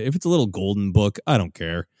book. If it's a little golden book, I don't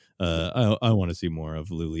care. I want to see more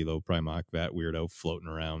of Lilo Primarch, that weirdo floating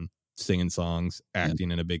around, singing songs,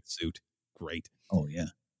 acting in a big suit. Great. Oh, yeah.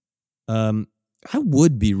 I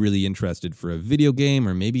would be really interested for a video game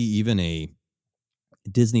or maybe even a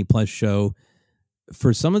Disney Plus show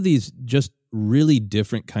for some of these just really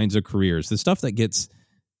different kinds of careers. The stuff that gets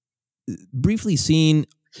briefly seen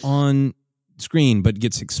on screen, but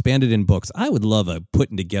gets expanded in books. I would love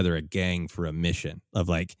putting together a gang for a mission of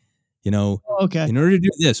like, in order to do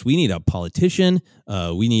this, we need a politician,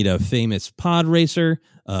 we need a famous pod racer,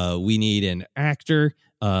 we need an actor,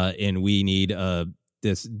 and we need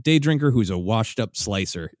this day drinker who's a washed up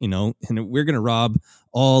slicer, and we're going to rob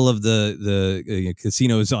all of the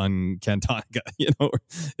casinos on Cantonica.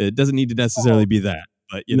 It doesn't need to necessarily be that,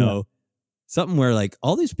 but something where like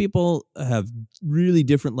all these people have really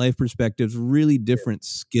different life perspectives, really different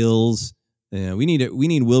skills. We need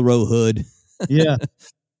Wilro Hood. Yeah.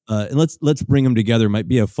 And let's bring them together. Might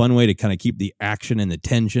be a fun way to kind of keep the action and the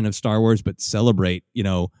tension of Star Wars, but celebrate,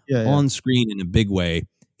 on screen in a big way.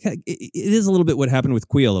 It is a little bit what happened with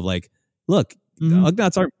Kuiil of like, look,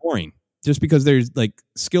 Ugnaughts aren't boring just because there's like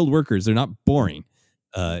skilled workers. They're not boring.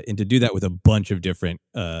 And to do that with a bunch of different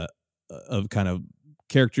of kind of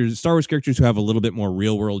characters, Star Wars characters who have a little bit more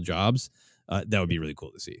real world jobs, that would be really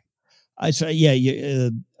cool to see.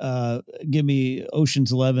 Give me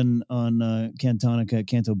Ocean's 11 on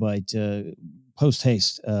Canto Bight post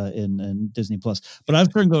haste in Disney Plus. But I was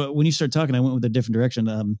trying to go, when you start talking, I went with a different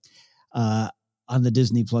direction. On the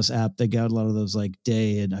Disney Plus app, they got a lot of those like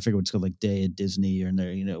day, and I forget what it's called, like Day at Disney, or in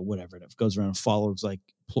there, whatever. It goes around and follows like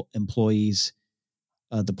employees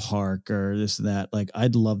at the park or this and that. Like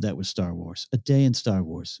I'd love that with Star Wars. A day in Star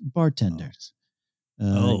Wars. Bartenders.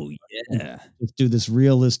 Let's do this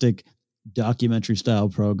realistic documentary style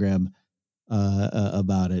program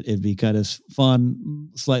about it. It'd be kind of fun,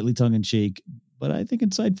 slightly tongue in cheek, but I think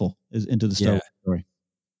insightful into the Star Wars story.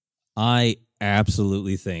 I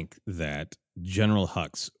absolutely think that General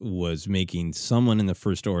Hux was making someone in the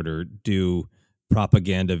First Order do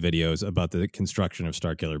propaganda videos about the construction of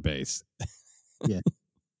Starkiller Base.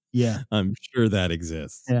 Yeah. I'm sure that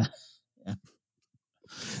exists. Yeah.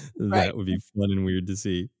 That would be fun and weird to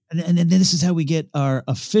see. And then this is how we get our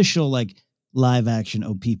official like live action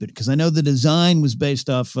OPPIT, because I know the design was based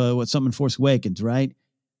off something in Force Awakens, right?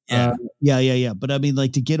 Yeah. Yeah. But I mean,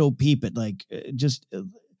 like to get OPPIT, like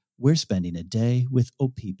we're spending a day with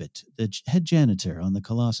OPPIT, the head janitor on the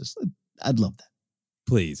Colossus. I'd love that.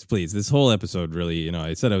 Please. This whole episode really,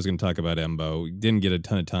 I said I was going to talk about Embo. We didn't get a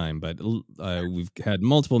ton of time, but we've had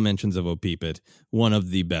multiple mentions of OPPIT, one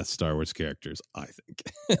of the best Star Wars characters, I think.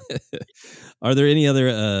 Are there any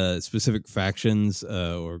other specific factions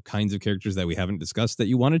or kinds of characters that we haven't discussed that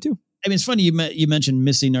you wanted to? I mean, it's funny you mentioned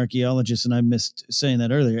missing archaeologists, and I missed saying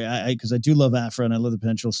that earlier. Because I do love Aphra, and I love the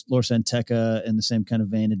potential. Lor San Tekka in the same kind of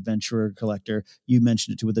vein, adventurer, collector. You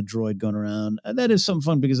mentioned it too with the droid going around. That is some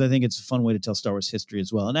fun because I think it's a fun way to tell Star Wars history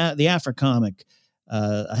as well. And the Aphra comic,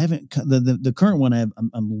 I haven't the current one.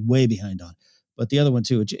 I'm way behind on, but the other one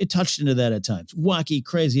too. It touched into that at times. Wacky,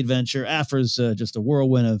 crazy adventure. Aphra's just a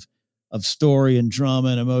whirlwind of story and drama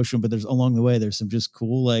and emotion, but there's along the way, there's some just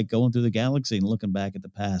cool, like going through the galaxy and looking back at the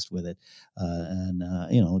past with it.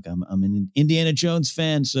 Look, I'm an Indiana Jones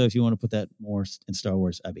fan. So if you want to put that more in Star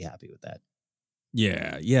Wars, I'd be happy with that.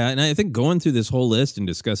 Yeah. And I think going through this whole list and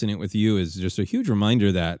discussing it with you is just a huge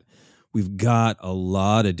reminder that we've got a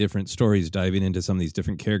lot of different stories diving into some of these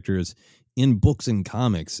different characters in books and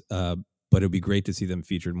comics. But it'd be great to see them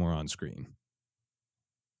featured more on screen.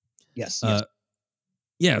 Yes.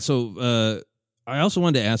 Yeah, so I also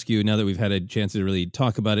wanted to ask you, now that we've had a chance to really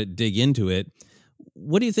talk about it, dig into it,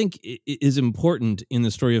 what do you think is important in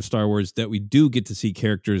the story of Star Wars that we do get to see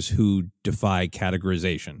characters who defy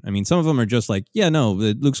categorization? I mean, some of them are just like,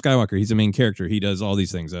 Luke Skywalker, he's a main character. He does all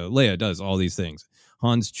these things. Leia does all these things.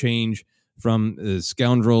 Han's change from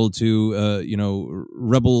scoundrel to,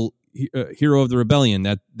 rebel hero of the rebellion.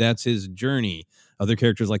 That's his journey. Other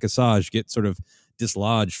characters like Asajj get sort of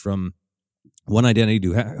dislodged from one identity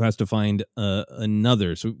who has to find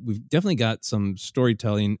another. So we've definitely got some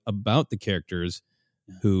storytelling about the characters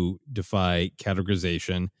who defy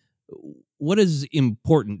categorization. What is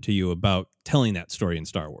important to you about telling that story in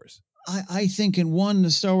Star Wars? I think in one,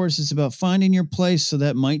 the Star Wars is about finding your place. So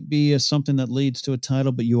that might be something that leads to a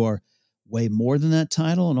title, but you are way more than that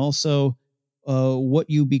title. And also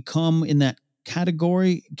what you become in that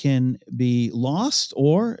category can be lost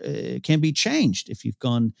or it can be changed if you've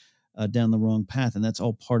gone down the wrong path. And that's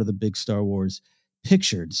all part of the big Star Wars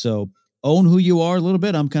pictured. So own who you are a little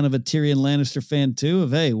bit. I'm kind of a Tyrion Lannister fan too,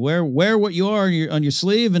 of, hey, wear what you are on your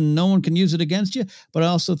sleeve and no one can use it against you. But I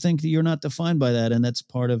also think that you're not defined by that. And that's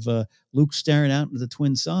part of Luke staring out into the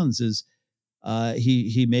twin suns is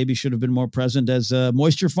he maybe should have been more present as a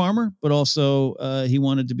moisture farmer, but also he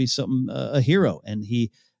wanted to be a hero. And he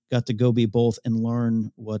got to go be both and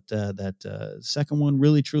learn what that second one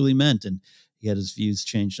really truly meant. And he had his views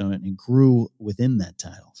changed on it and grew within that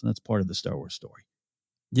title. So that's part of the Star Wars story.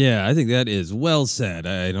 Yeah, I think that is well said.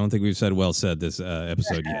 I don't think we've said well said this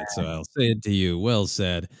episode yet, so I'll say it to you. Well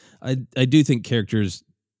said. I do think characters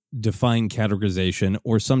define categorization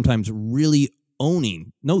or sometimes really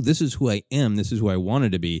owning, no, this is who I am. This is who I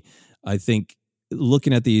wanted to be. I think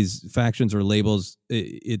looking at these factions or labels,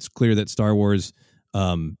 it's clear that Star Wars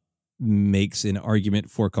makes an argument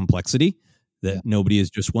for complexity, that nobody is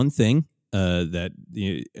just one thing, that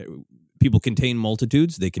people contain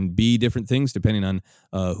multitudes. They can be different things depending on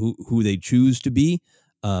who they choose to be.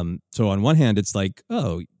 So on one hand, it's like,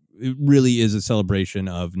 oh, it really is a celebration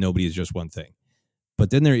of nobody is just one thing. But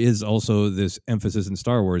then there is also this emphasis in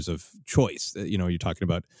Star Wars of choice. You're talking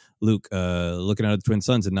about Luke looking out at the twin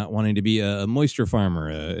sons and not wanting to be a moisture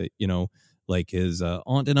farmer, like his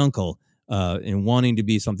aunt and uncle, and wanting to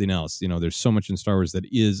be something else. There's so much in Star Wars that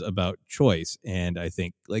is about choice. And I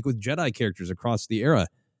think, like with Jedi characters across the era,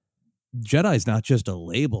 Jedi is not just a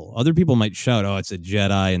label. Other people might shout, oh, it's a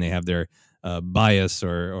Jedi, and they have their bias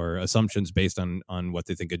or assumptions based on what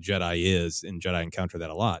they think a Jedi is, and Jedi encounter that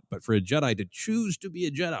a lot. But for a Jedi to choose to be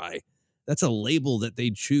a Jedi, that's a label that they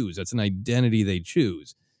choose. That's an identity they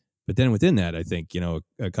choose. But then within that, I think,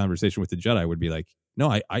 a conversation with the Jedi would be like,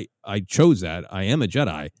 no, I chose that. I am a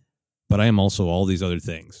Jedi, but I am also all these other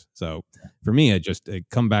things. So for me, I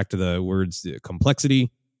come back to the words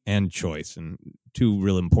complexity and choice, and two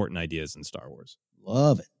real important ideas in Star Wars.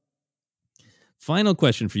 Love it. Final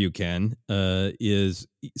question for you, Ken, is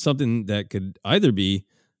something that could either be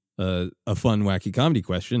a fun, wacky comedy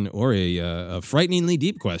question or a frighteningly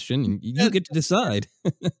deep question. You get to decide.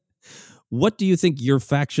 What do you think your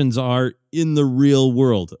factions are in the real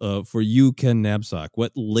world for you, Ken Napzok?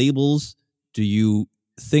 What labels do you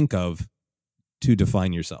think of to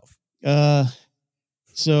define yourself?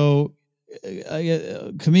 So,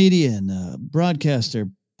 comedian, broadcaster,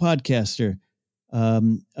 podcaster,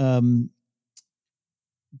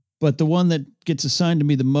 but the one that gets assigned to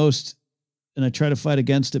me the most, and I try to fight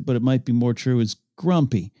against it, but it might be more true, is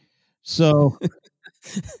grumpy. So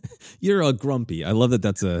you're a grumpy. I love that.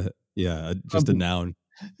 That's just a noun.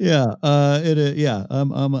 Yeah. I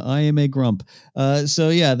am a grump. So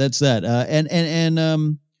yeah, that's that. And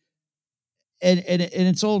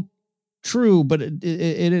it's all true, but it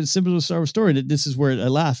is simple to Star Wars story. This is where I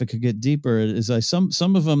laugh. It could get deeper.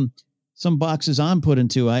 Some of them, some boxes I'm put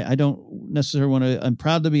into, I don't necessarily want to, I'm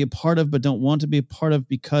proud to be a part of, but don't want to be a part of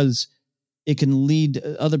because it can lead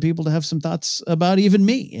other people to have some thoughts about even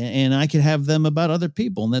me, and I can have them about other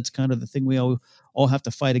people. And that's kind of the thing we all have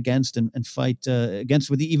to fight against and fight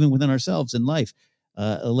against even within ourselves in life.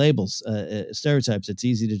 Labels, stereotypes. It's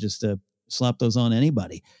easy to just slap those on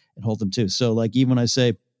anybody and hold them too. So like, even when I say,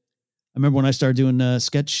 I remember when I started doing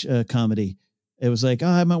sketch comedy, it was like, oh,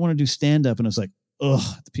 I might want to do stand up. And I was like,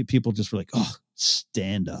 oh, people just were like, oh,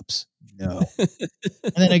 stand-ups. No.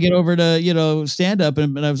 And then I get over to, stand-up,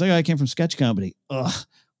 and I was like, oh, I came from sketch comedy. Ugh,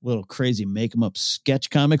 little crazy make-em-up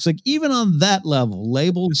sketch comics. Like, even on that level,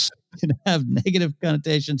 labels can have negative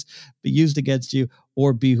connotations, be used against you,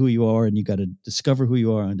 or be who you are, and you got to discover who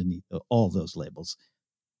you are underneath all those labels.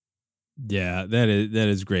 Yeah, that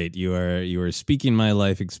is great. You are speaking my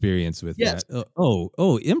life experience with that. Oh,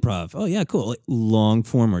 improv. Oh yeah, cool. Like long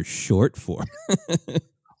form or short form.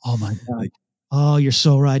 Oh my God. Oh, you're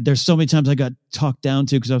so right. There's so many times I got talked down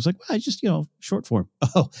to because I was like, well, I just, short form.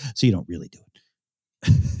 Oh, so you don't really do it.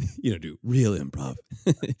 You don't do real improv.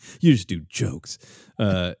 You just do jokes.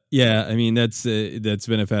 Yeah, I mean, that's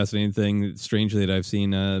been a fascinating thing. Strangely, that I've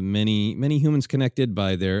seen many humans connected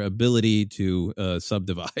by their ability to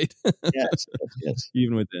subdivide. Yes.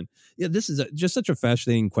 Even within. Yeah, this is just such a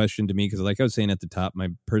fascinating question to me because, like I was saying at the top, my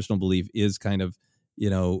personal belief is kind of,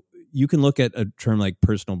 you can look at a term like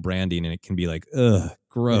personal branding and it can be like, ugh,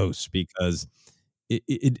 gross, because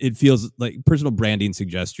it feels like personal branding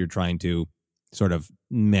suggests you're trying to sort of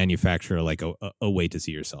manufacture like a way to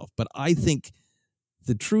see yourself. But I think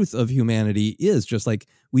the truth of humanity is just like,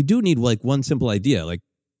 we do need like one simple idea,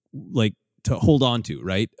 like to hold on to,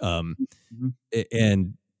 right?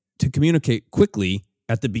 And to communicate quickly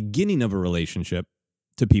at the beginning of a relationship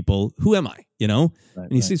to people, who am I, Right,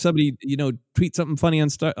 and you see somebody, tweet something funny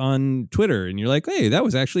on Twitter and you're like, hey, that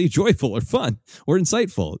was actually joyful or fun or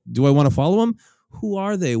insightful. Do I want to follow them? Who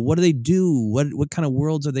are they? What do they do? What kind of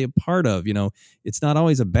worlds are they a part of? It's not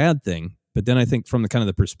always a bad thing. But then I think from the kind of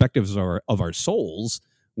the perspectives of our souls,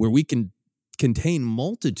 where we can contain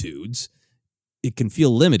multitudes, it can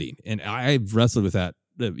feel limiting. And I've wrestled with that,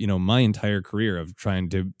 my entire career of trying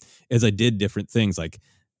to, as I did different things, like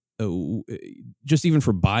just even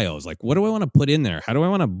for bios, like what do I want to put in there? How do I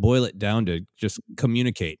want to boil it down to just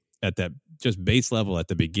communicate at that just base level at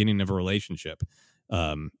the beginning of a relationship?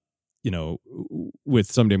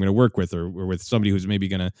 with somebody I'm going to work with, or with somebody who's maybe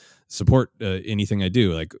going to support anything I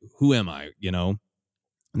do. Like, who am I? And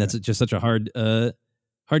that's just such a hard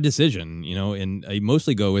decision. And I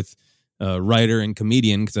mostly go with writer and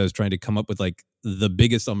comedian because I was trying to come up with like the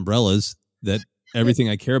biggest umbrellas that everything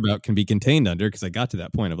I care about can be contained under, because I got to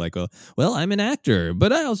that point of like, well, I'm an actor,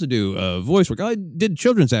 but I also do voice work. I did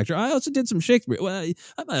children's actor. I also did some Shakespeare. Well,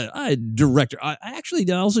 I'm a director. I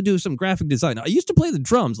also do some graphic design. I used to play the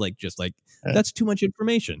drums. That's too much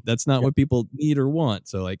information. That's not what people need or want.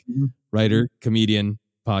 So like writer, comedian,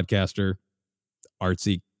 podcaster,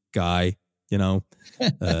 artsy guy, and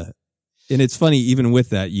it's funny, even with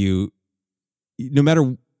that, no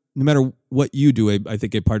matter what you do, I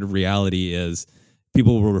think a part of reality is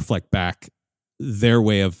people will reflect back their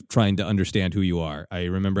way of trying to understand who you are. I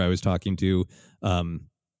remember I was talking to an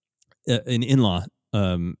in-law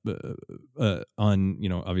on,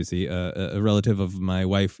 obviously a relative of my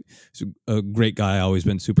wife, a great guy, always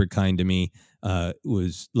been super kind to me.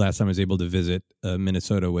 Was last time I was able to visit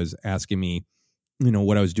Minnesota, was asking me,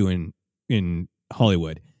 what I was doing in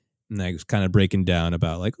Hollywood. And I was kind of breaking down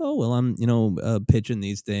about like, oh, well, I'm, pitching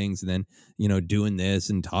these things and then, doing this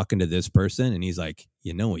and talking to this person. And he's like,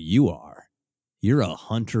 you know what you are? You're a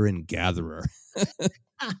hunter and gatherer.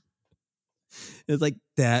 It's like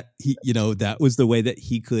that. That was the way that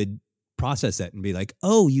he could process it and be like,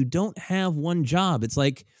 oh, you don't have one job. It's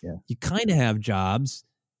like, you kind of have jobs,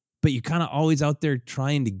 but you're kind of always out there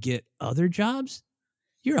trying to get other jobs.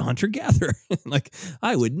 You're a hunter gatherer. Like,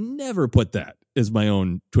 I would never put that as my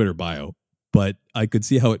own Twitter bio, but I could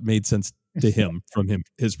see how it made sense to him from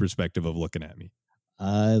his perspective of looking at me.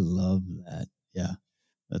 I love that. Yeah,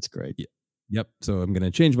 that's great. Yeah. Yep. So I'm going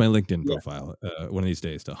to change my LinkedIn profile one of these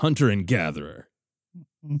days to hunter and gatherer.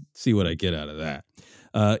 See what I get out of that.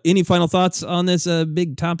 Any final thoughts on this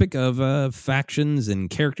big topic of factions and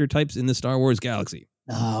character types in the Star Wars galaxy?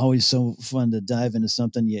 Always so fun to dive into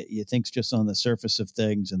something you think's just on the surface of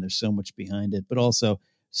things, and there's so much behind it, but also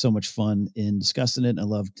so much fun in discussing it. I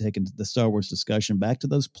love taking the Star Wars discussion back to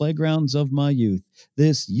those playgrounds of my youth.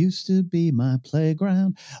 This used to be my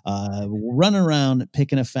playground. Run around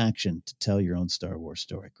picking a faction to tell your own Star Wars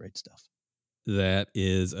story. Great stuff. That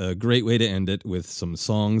is a great way to end it, with some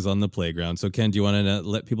songs on the playground. So, Ken, do you want to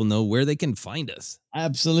let people know where they can find us?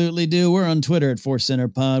 Absolutely do. We're on Twitter at Force Center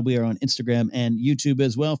Pod. We are on Instagram and YouTube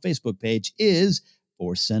as well. Facebook page is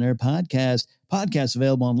Force Center Podcast. Podcasts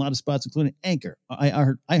available on a lot of spots, including Anchor,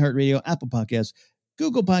 iHeartRadio, Apple Podcasts,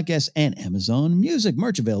 Google Podcasts, and Amazon Music.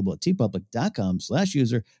 Merch available at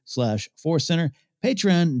tpublic.com/user/Force Center.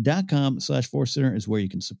 Patreon.com/Force Center is where you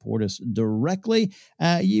can support us directly.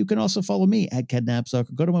 You can also follow me at Ken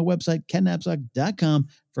Napzok. Go to my website, kennapzok.com,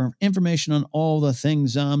 for information on all the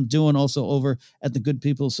things I'm doing. Also over at the Good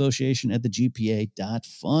People Association at the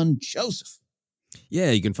GPA.fund. Joseph.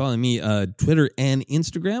 Yeah, you can follow me Twitter and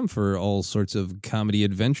Instagram for all sorts of comedy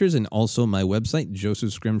adventures, and also my website,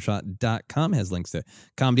 josephscrimshot.com, has links to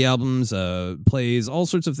comedy albums, plays, all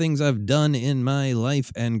sorts of things I've done in my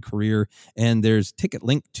life and career. And there's ticket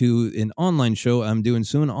link to an online show I'm doing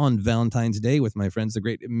soon on Valentine's Day with my friends, the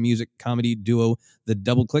great music comedy duo, The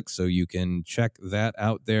Double Click. So you can check that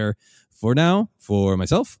out there. For now, for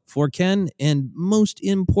myself, for Ken, and most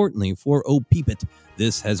importantly, for Peepit,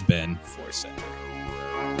 this has been Force Center.